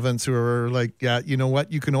our province who are like, yeah, you know what?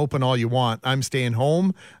 You can open all you want. I'm staying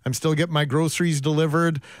home. I'm still getting my groceries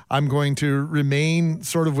delivered. I'm going to remain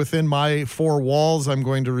sort of within my four walls. I'm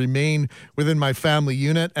going to remain within my family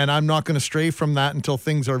unit, and I'm not going to stray from that until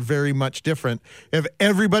things are very much different. If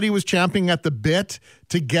everybody was champing at the bit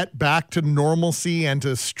to get back to normalcy and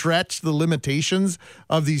to stretch the limitations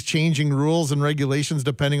of these changing rules and regulations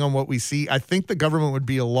depending on what we see, I think the government would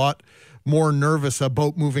be a lot more nervous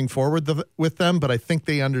about moving forward with them. But I think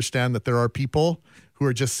they understand that there are people who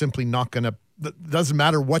are just simply not going to, doesn't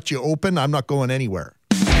matter what you open, I'm not going anywhere.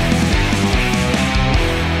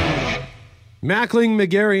 Mackling,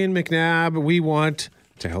 McGarry, and McNabb, we want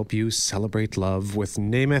to help you celebrate love with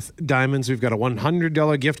Namath Diamonds. We've got a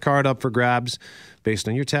 $100 gift card up for grabs based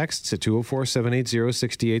on your texts at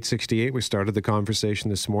 204-780-6868. We started the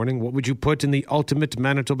conversation this morning. What would you put in the ultimate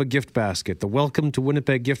Manitoba gift basket? The Welcome to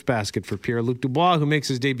Winnipeg gift basket for Pierre-Luc Dubois, who makes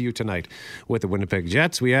his debut tonight with the Winnipeg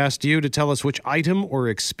Jets. We asked you to tell us which item or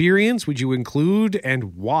experience would you include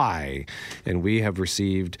and why. And we have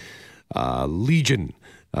received a legion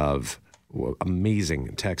of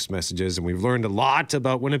amazing text messages, and we've learned a lot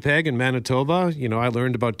about Winnipeg and Manitoba. I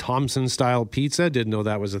learned about Thompson-style pizza, didn't know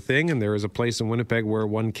that was a thing, and there is a place in Winnipeg where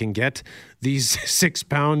one can get these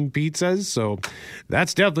 6-pound pizzas, so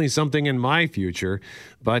that's definitely something in my future.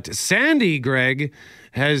 But Sandy, Greg,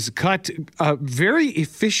 has cut a very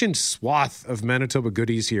efficient swath of Manitoba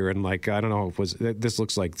goodies here, and this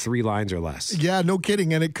looks like 3 lines or less. Yeah, no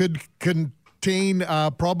kidding, and it could contain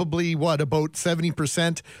probably about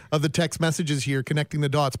 70% of the text messages here connecting the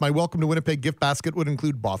dots. My Welcome to Winnipeg gift basket would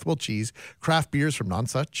include Bothwell cheese, craft beers from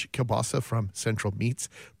Nonsuch, kielbasa from Central Meats,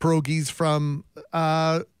 pierogies from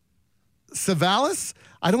Savalas.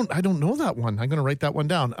 I don't know that one. I'm going to write that one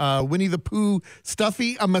down. Winnie the Pooh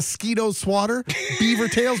stuffy, a mosquito swatter, beaver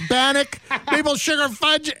tails, bannock, maple sugar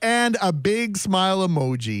fudge, and a big smile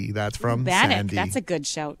emoji. That's from Bannock. Sandy. That's a good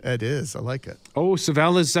shout. It is. I like it. Oh,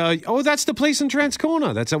 Savalas. That's the place in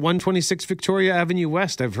Transcona. That's at 126 Victoria Avenue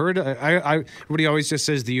West. I've heard. Everybody always just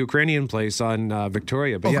says the Ukrainian place on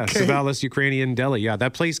Victoria, but yeah, Savalas Ukrainian Deli. Yeah,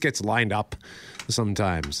 that place gets lined up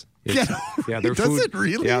sometimes. Their food.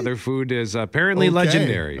 Really? Yeah, their food is apparently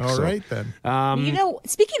legendary. All right then.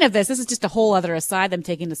 Speaking of this is just a whole other aside I'm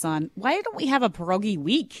taking this on. Why don't we have a pierogi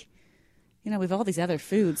week? We've all these other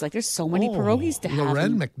foods. Like, there's so many pierogies to have.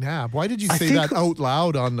 Loren McNabb, why did you say that out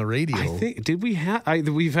loud on the radio? Did we have? I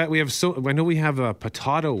know we have a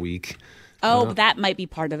potato week. Oh, that might be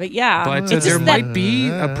part of it. Yeah, but there might be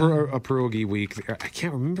a pierogi week. I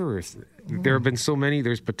can't remember if there have been so many.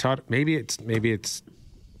 There's potato. Maybe it's.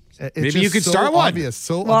 Maybe you could start one.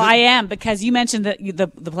 Well, I am, because you mentioned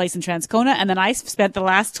the place in Transcona, and then I spent the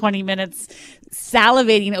last 20 minutes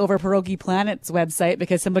salivating over Pierogi Planet's website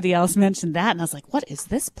because somebody else mentioned that, and I was like, "What is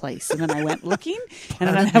this place?" And then I went looking, and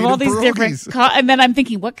then I have all these different. And then I'm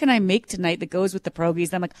thinking, what can I make tonight that goes with the pierogies?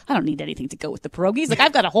 And I'm like, I don't need anything to go with the pierogies. Like,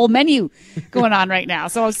 I've got a whole menu going on right now.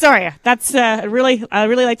 So sorry, that's I really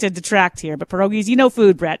like to detract here, but pierogies,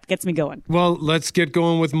 food, Brett, gets me going. Well, let's get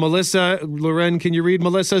going with Melissa. Loren, can you read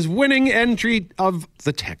Melissa's winning entry of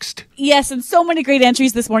the text? Yes, and so many great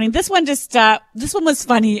entries this morning. This one was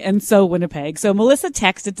funny and so Winnipeg. So Melissa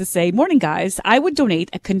texted to say, "Morning guys, I would donate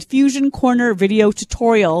a Confusion Corner video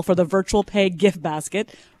tutorial for the virtual pay gift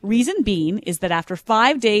basket. Reason being is that after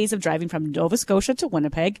 5 days of driving from Nova Scotia to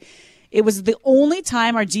Winnipeg, it was the only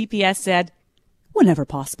time our GPS said, whenever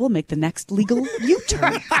possible, make the next legal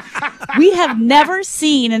U-turn. We have never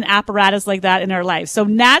seen an apparatus like that in our life. So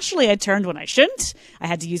naturally, I turned when I shouldn't. I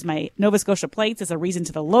had to use my Nova Scotia plates as a reason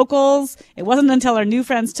to the locals. It wasn't until our new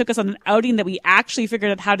friends took us on an outing that we actually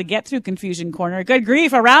figured out how to get through Confusion Corner. Good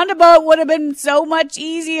grief, a roundabout would have been so much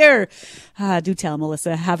easier." Do tell,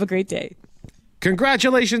 Melissa. Have a great day.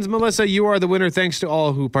 Congratulations, Melissa. You are the winner. Thanks to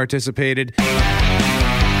all who participated.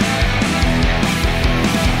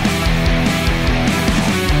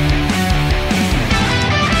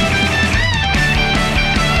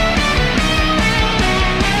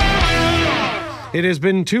 It has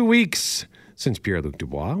been 2 weeks since Pierre-Luc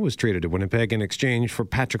Dubois was traded to Winnipeg in exchange for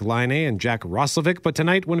Patrick Laine and Jack Roslovic. But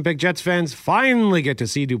tonight, Winnipeg Jets fans finally get to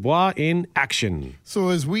see Dubois in action. So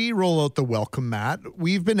as we roll out the welcome mat,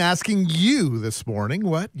 we've been asking you this morning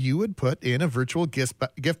what you would put in a virtual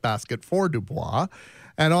gift basket for Dubois.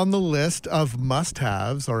 And on the list of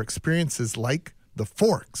must-haves are experiences like the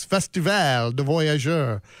Forks, Festival de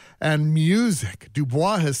Voyageurs, and music.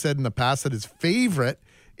 Dubois has said in the past that his favorite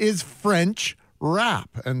is French rap.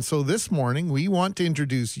 And so this morning, we want to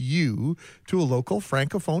introduce you to a local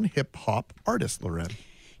Francophone hip-hop artist, Loren.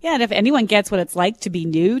 Yeah, and if anyone gets what it's like to be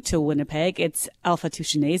new to Winnipeg, it's Alpha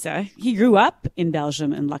Tuchineza. He grew up in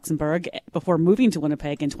Belgium and Luxembourg before moving to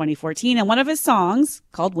Winnipeg in 2014, and one of his songs,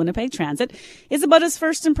 called Winnipeg Transit, is about his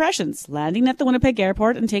first impressions, landing at the Winnipeg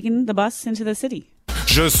airport and taking the bus into the city.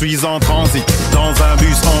 Je suis en transit, dans un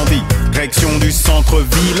bus en direction du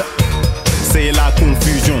centre-ville. C'est la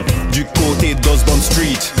confusion du côté d'Osborne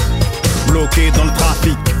Street. Bloqué dans le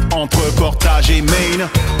trafic entre Portage et Main.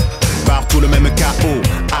 Partout le même chaos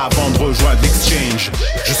avant de rejoindre l'Exchange.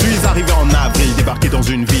 Je suis arrivé en avril, débarqué dans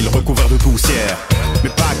une ville recouverte de poussière. Mais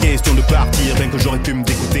pas question de partir, bien que j'aurais pu me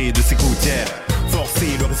dégoûter de ces gouttières.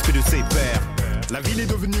 Forcer le respect de ses pairs.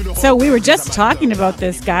 So we were just talking about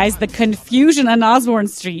this, guys. The confusion on Osborne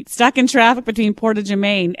Street, stuck in traffic between Portage and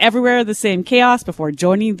Main, everywhere the same chaos before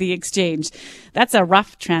joining the exchange. That's a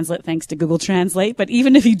rough translate thanks to Google Translate, but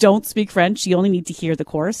even if you don't speak French, you only need to hear the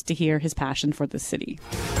chorus to hear his passion for the city.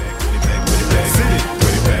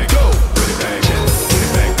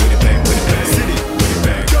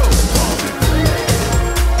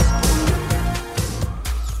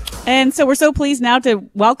 And so we're so pleased now to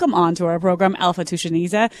welcome onto our program Alpha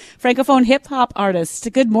Tuchineza, Francophone hip-hop artist.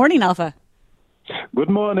 Good morning, Alpha. Good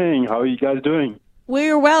morning. How are you guys doing?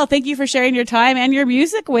 We're well. Thank you for sharing your time and your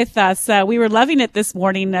music with us. We were loving it this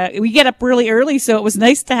morning. We get up really early, so it was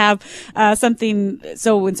nice to have something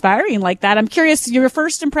so inspiring like that. I'm curious, your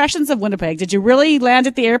first impressions of Winnipeg. Did you really land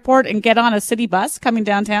at the airport and get on a city bus coming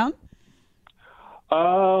downtown?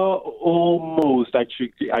 Almost.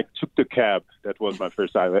 Actually, I took the cab. That was my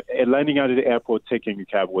first time. And landing out at the airport, taking a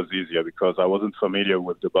cab was easier because I wasn't familiar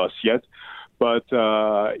with the bus yet. But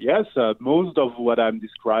yes, most of what I'm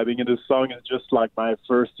describing in the song is just like my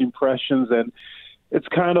first impressions, and it's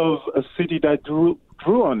kind of a city that drew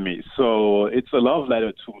on me. So it's a love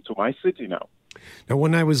letter to my city now. Now,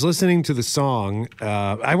 when I was listening to the song,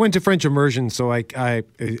 I went to French immersion, so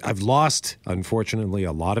I've lost, unfortunately,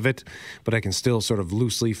 a lot of it, but I can still sort of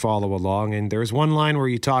loosely follow along. And there's one line where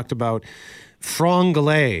you talked about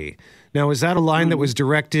franglais. Now, is that a line that was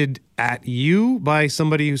directed at you by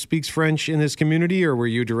somebody who speaks French in this community, or were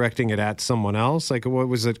you directing it at someone else? Like, what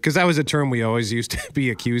was it? Because that was a term we always used to be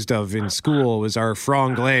accused of in school, was our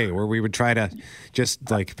franglais, where we would try to just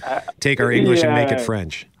like take our English and make it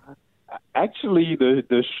French. Actually,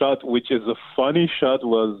 the shot, which is a funny shot,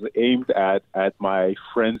 was aimed at my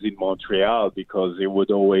friends in Montreal because they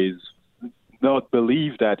would always not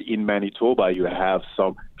believe that in Manitoba you have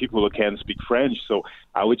some people who can speak French. So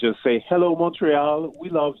I would just say, hello, Montreal, we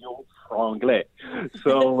love you, franglais.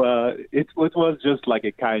 So it was just like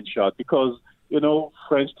a kind shot because, you know,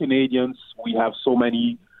 French Canadians, we have so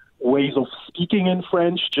many ways of speaking in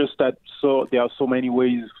French, just that so there are so many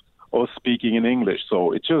ways or speaking in English.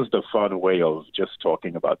 So it's just a fun way of just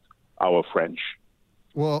talking about our French.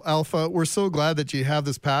 Well, Alpha, we're so glad that you have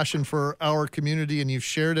this passion for our community and you've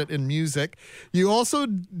shared it in music. You also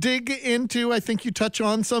dig into, I think you touch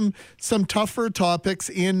on some tougher topics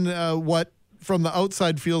in what from the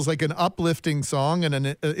outside feels like an uplifting song and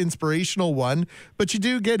an inspirational one, but you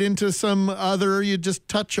do get into some other, you just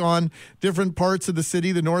touch on different parts of the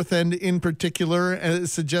city, the North End in particular,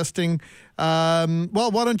 suggesting,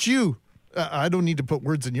 well, why don't you, I don't need to put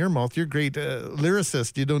words in your mouth, you're a great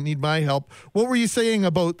lyricist, you don't need my help. What were you saying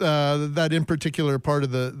about that in particular part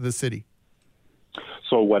of the city?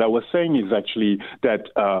 So what I was saying is actually that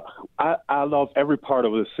I love every part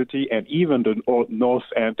of the city, and even the North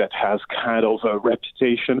End that has kind of a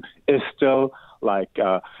reputation is still like,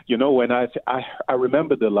 you know, when I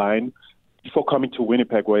remember the line before coming to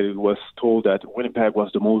Winnipeg where it was told that Winnipeg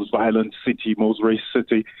was the most violent city, most racist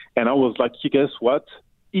city, and I was like, guess what?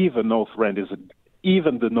 Even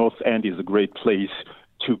the North End is a great place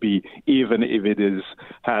to be, even if it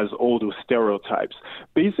has all those stereotypes.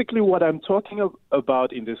 Basically, what I'm talking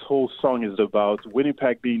about in this whole song is about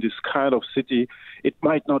Winnipeg being this kind of city. It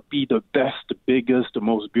might not be the best, the biggest, the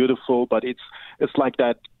most beautiful, but it's like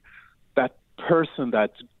that person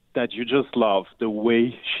that you just love the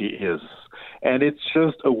way she is. And it's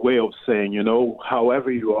just a way of saying, you know,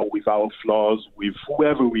 however you are, with our flaws, with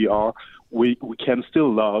whoever we are, we can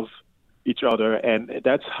still love each other, and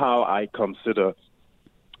that's how I consider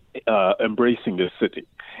embracing the city.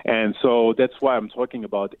 And so that's why I'm talking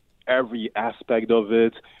about every aspect of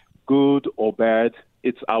it, good or bad,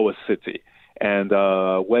 it's our city. And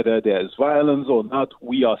whether there's violence or not,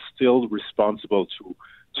 we are still responsible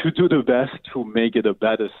to do the best to make it a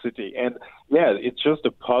better city. And yeah, it's just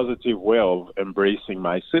a positive way of embracing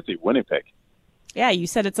my city, Winnipeg. Yeah, you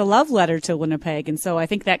said it's a love letter to Winnipeg. And so I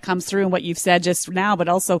think that comes through in what you've said just now, but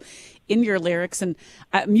also in your lyrics. And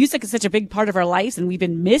music is such a big part of our lives, and we've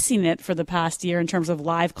been missing it for the past year in terms of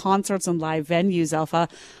live concerts and live venues, Alpha.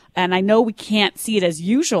 And I know we can't see it as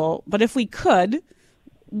usual, but if we could,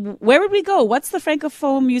 where would we go? What's the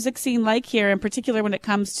Francophone music scene like here, in particular when it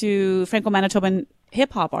comes to Franco-Manitoban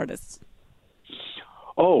hip-hop artists?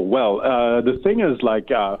 Oh, well, the thing is,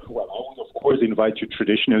 I would, of course, invite you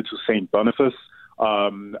traditionally to St. Boniface.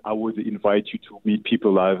 I would invite you to meet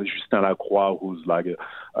people like Justin Lacroix, who's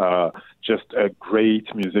just a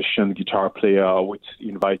great musician, guitar player. I would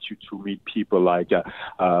invite you to meet people like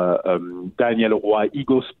Daniel Roy,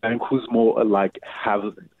 Ego Spank, who's more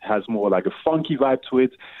has more like a funky vibe to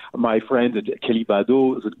it. My friend Kelly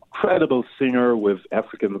Bado is an incredible singer with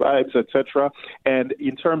African vibes, etc. And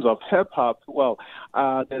in terms of hip hop, well,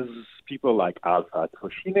 there's people like Alpha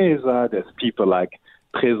Toshineza, there's people like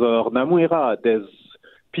Trésor Namuira, there's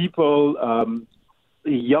people,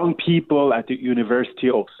 young people at the University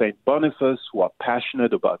of St. Boniface who are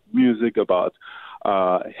passionate about music, about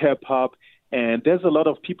hip-hop, and there's a lot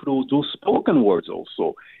of people who do spoken words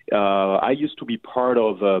also. I used to be part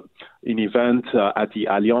of an event at the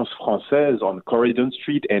Alliance Française on Corridon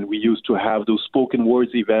Street, and we used to have those spoken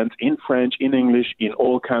words events in French, in English, in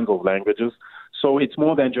all kinds of languages. So it's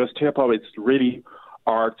more than just hip-hop, it's really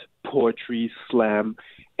art, poetry, slam,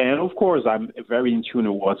 and of course I'm very in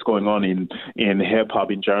tune with what's going on in hip hop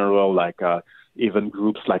in general, like even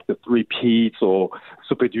groups like the Three Peats or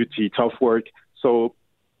Super Duty, Tough Work. So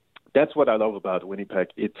that's what I love about Winnipeg.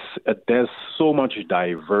 It's there's so much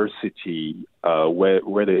diversity,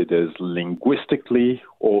 whether it is linguistically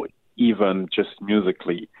or even just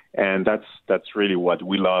musically, and that's really what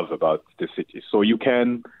we love about the city. So you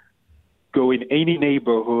can go in any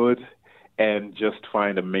neighborhood and just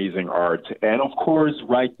find amazing art. And of course,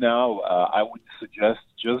 right now, I would suggest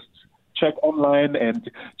just check online and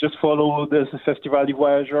just follow the Festival du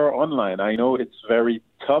Voyageur online. I know it's very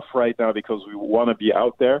tough right now because we want to be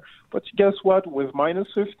out there, but guess what? With minus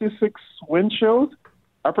 56 wind chills,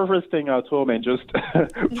 I prefer staying at home and just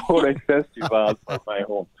following festivals from my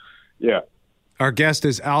home. Yeah. Our guest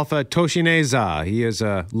is Alpha Toshineza. He is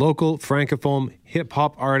a local Francophone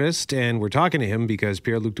hip-hop artist, and we're talking to him because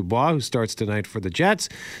Pierre-Luc Dubois, who starts tonight for the Jets,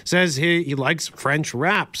 says he likes French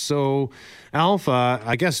rap. So, Alpha,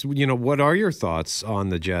 I guess, what are your thoughts on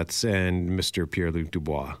the Jets and Mr. Pierre-Luc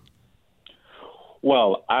Dubois?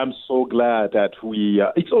 Well, I'm so glad that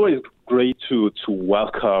it's always great to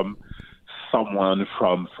welcome someone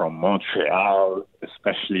from Montreal,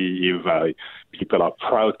 especially if people are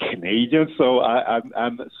proud Canadians. So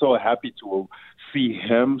I'm so happy to see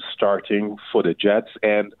him starting for the Jets,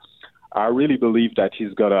 and I really believe that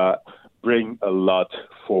he's gonna bring a lot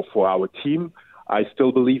for our team. I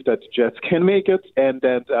still believe that the Jets can make it, and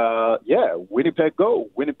then Winnipeg go,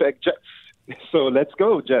 Winnipeg Jets. So let's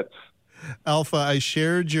go, Jets. Alpha, I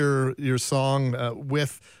shared your song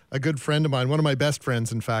with a good friend of mine, one of my best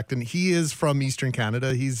friends, in fact, and he is from Eastern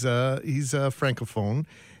Canada. He's a Francophone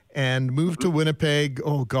and moved to Winnipeg.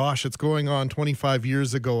 Oh gosh, it's going on 25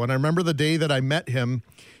 years ago. And I remember the day that I met him,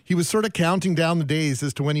 he was sort of counting down the days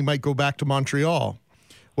as to when he might go back to Montreal.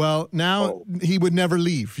 Well, now he would never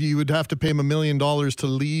leave. You would have to pay him $1 million to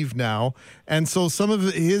leave now. And so some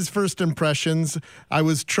of his first impressions, I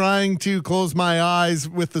was trying to close my eyes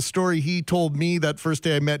with the story he told me that first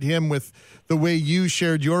day I met him with the way you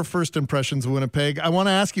shared your first impressions of Winnipeg. I want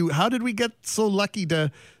to ask you, how did we get so lucky to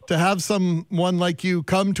have someone like you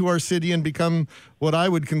come to our city and become what I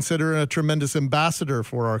would consider a tremendous ambassador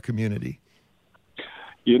for our community?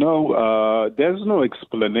 There's no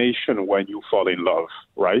explanation when you fall in love,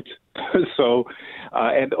 right? So,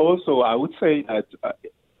 and also I would say that,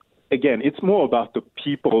 again, it's more about the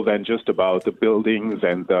people than just about the buildings.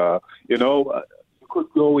 And, you could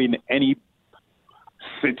go in any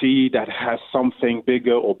city that has something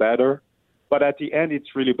bigger or better. But at the end,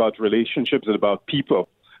 it's really about relationships and about people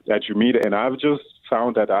that you meet. And I've just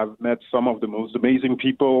found that I've met some of the most amazing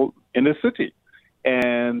people in the city.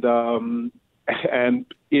 And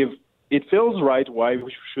if it feels right, why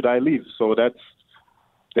should I leave? So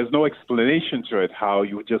there's no explanation to it, how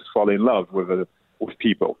you just fall in love with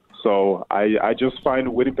people. So I just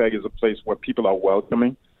find Winnipeg is a place where people are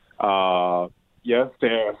welcoming. yes,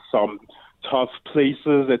 there are some tough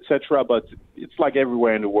places, etc., but it's like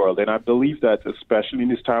everywhere in the world. And I believe that, especially in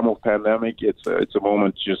this time of pandemic, it's a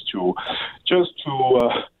moment just to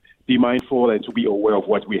be mindful and to be aware of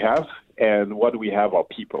what we have, and what we have are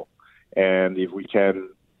people. And if we can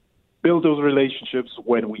build those relationships,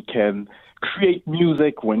 when we can create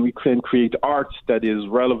music, when we can create art that is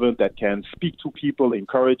relevant, that can speak to people,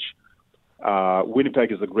 encourage,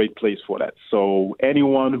 Winnipeg is a great place for that. So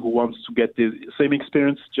anyone who wants to get the same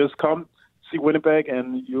experience, just come see Winnipeg,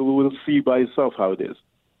 and you will see by yourself how it is.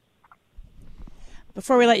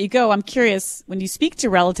 Before we let you go, I'm curious, when you speak to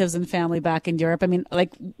relatives and family back in Europe, I mean,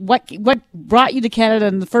 like, what brought you to Canada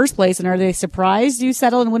in the first place, and are they surprised you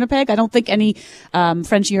settled in Winnipeg? I don't think any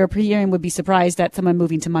French European would be surprised at someone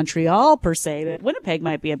moving to Montreal, per se, but Winnipeg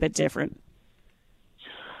might be a bit different.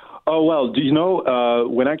 Oh, well, do you know,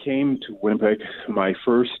 when I came to Winnipeg, my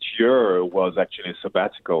first year was actually a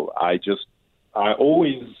sabbatical. I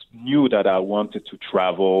always knew that I wanted to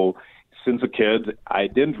travel. Since a kid, I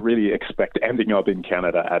didn't really expect ending up in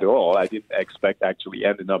Canada at all. I didn't expect actually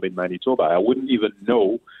ending up in Manitoba. I wouldn't even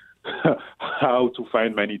know how to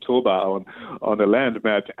find Manitoba on a land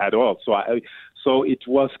map at all. So it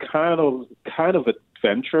was kind of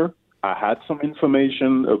adventure. I had some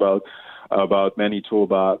information about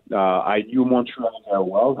Manitoba. I knew Montreal very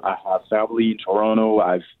well. I have family in Toronto.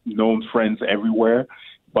 I've known friends everywhere.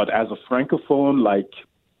 But as a Francophone,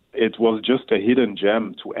 it was just a hidden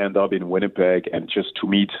gem to end up in Winnipeg and just to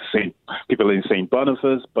meet people in St.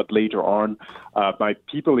 Boniface. But later on, my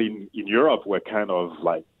people in Europe were kind of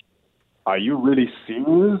like, "Are you really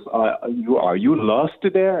serious? Are you lost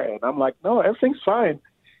there?" And I'm like, "No, everything's fine."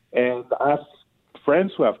 And I have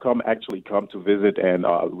friends who have come to visit and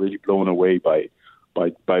are really blown away by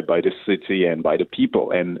the city and by the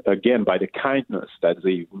people, and again by the kindness that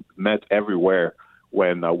they met everywhere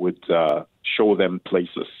when I would show them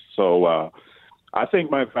places. So I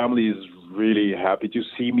think my family is really happy to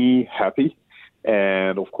see me happy.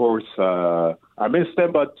 And of course, I miss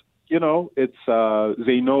them, but it's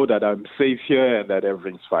they know that I'm safe here and that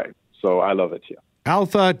everything's fine. So I love it here.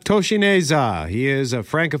 Alpha Toshineza. He is a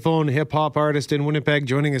Francophone hip-hop artist in Winnipeg,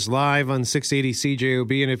 joining us live on 680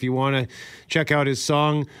 CJOB. And if you want to check out his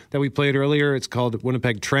song that we played earlier, it's called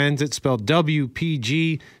Winnipeg Transit, spelled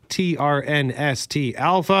WPGTRNST.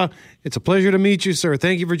 Alpha, it's a pleasure to meet you, sir.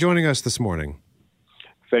 Thank you for joining us this morning.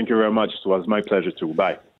 Thank you very much. It was my pleasure too.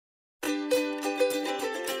 Bye.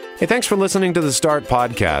 Hey, thanks for listening to the Start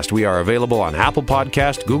Podcast. We are available on Apple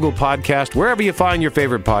Podcast, Google Podcast, wherever you find your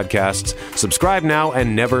favorite podcasts. Subscribe now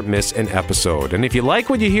and never miss an episode. And if you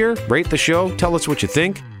like what you hear, rate the show, tell us what you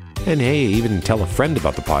think, and hey, even tell a friend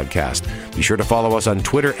about the podcast. Be sure to follow us on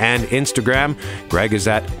Twitter and Instagram. Greg is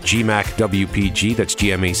at GMACWPG, that's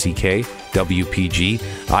GMACK WPG.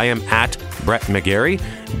 I am at Brett McGarry,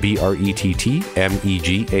 BRETTMEGARRY.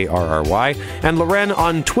 And Loren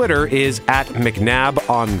on Twitter is at McNabb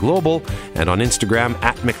on Global, and on Instagram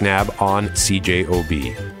at McNabb on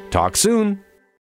CJOB. Talk soon.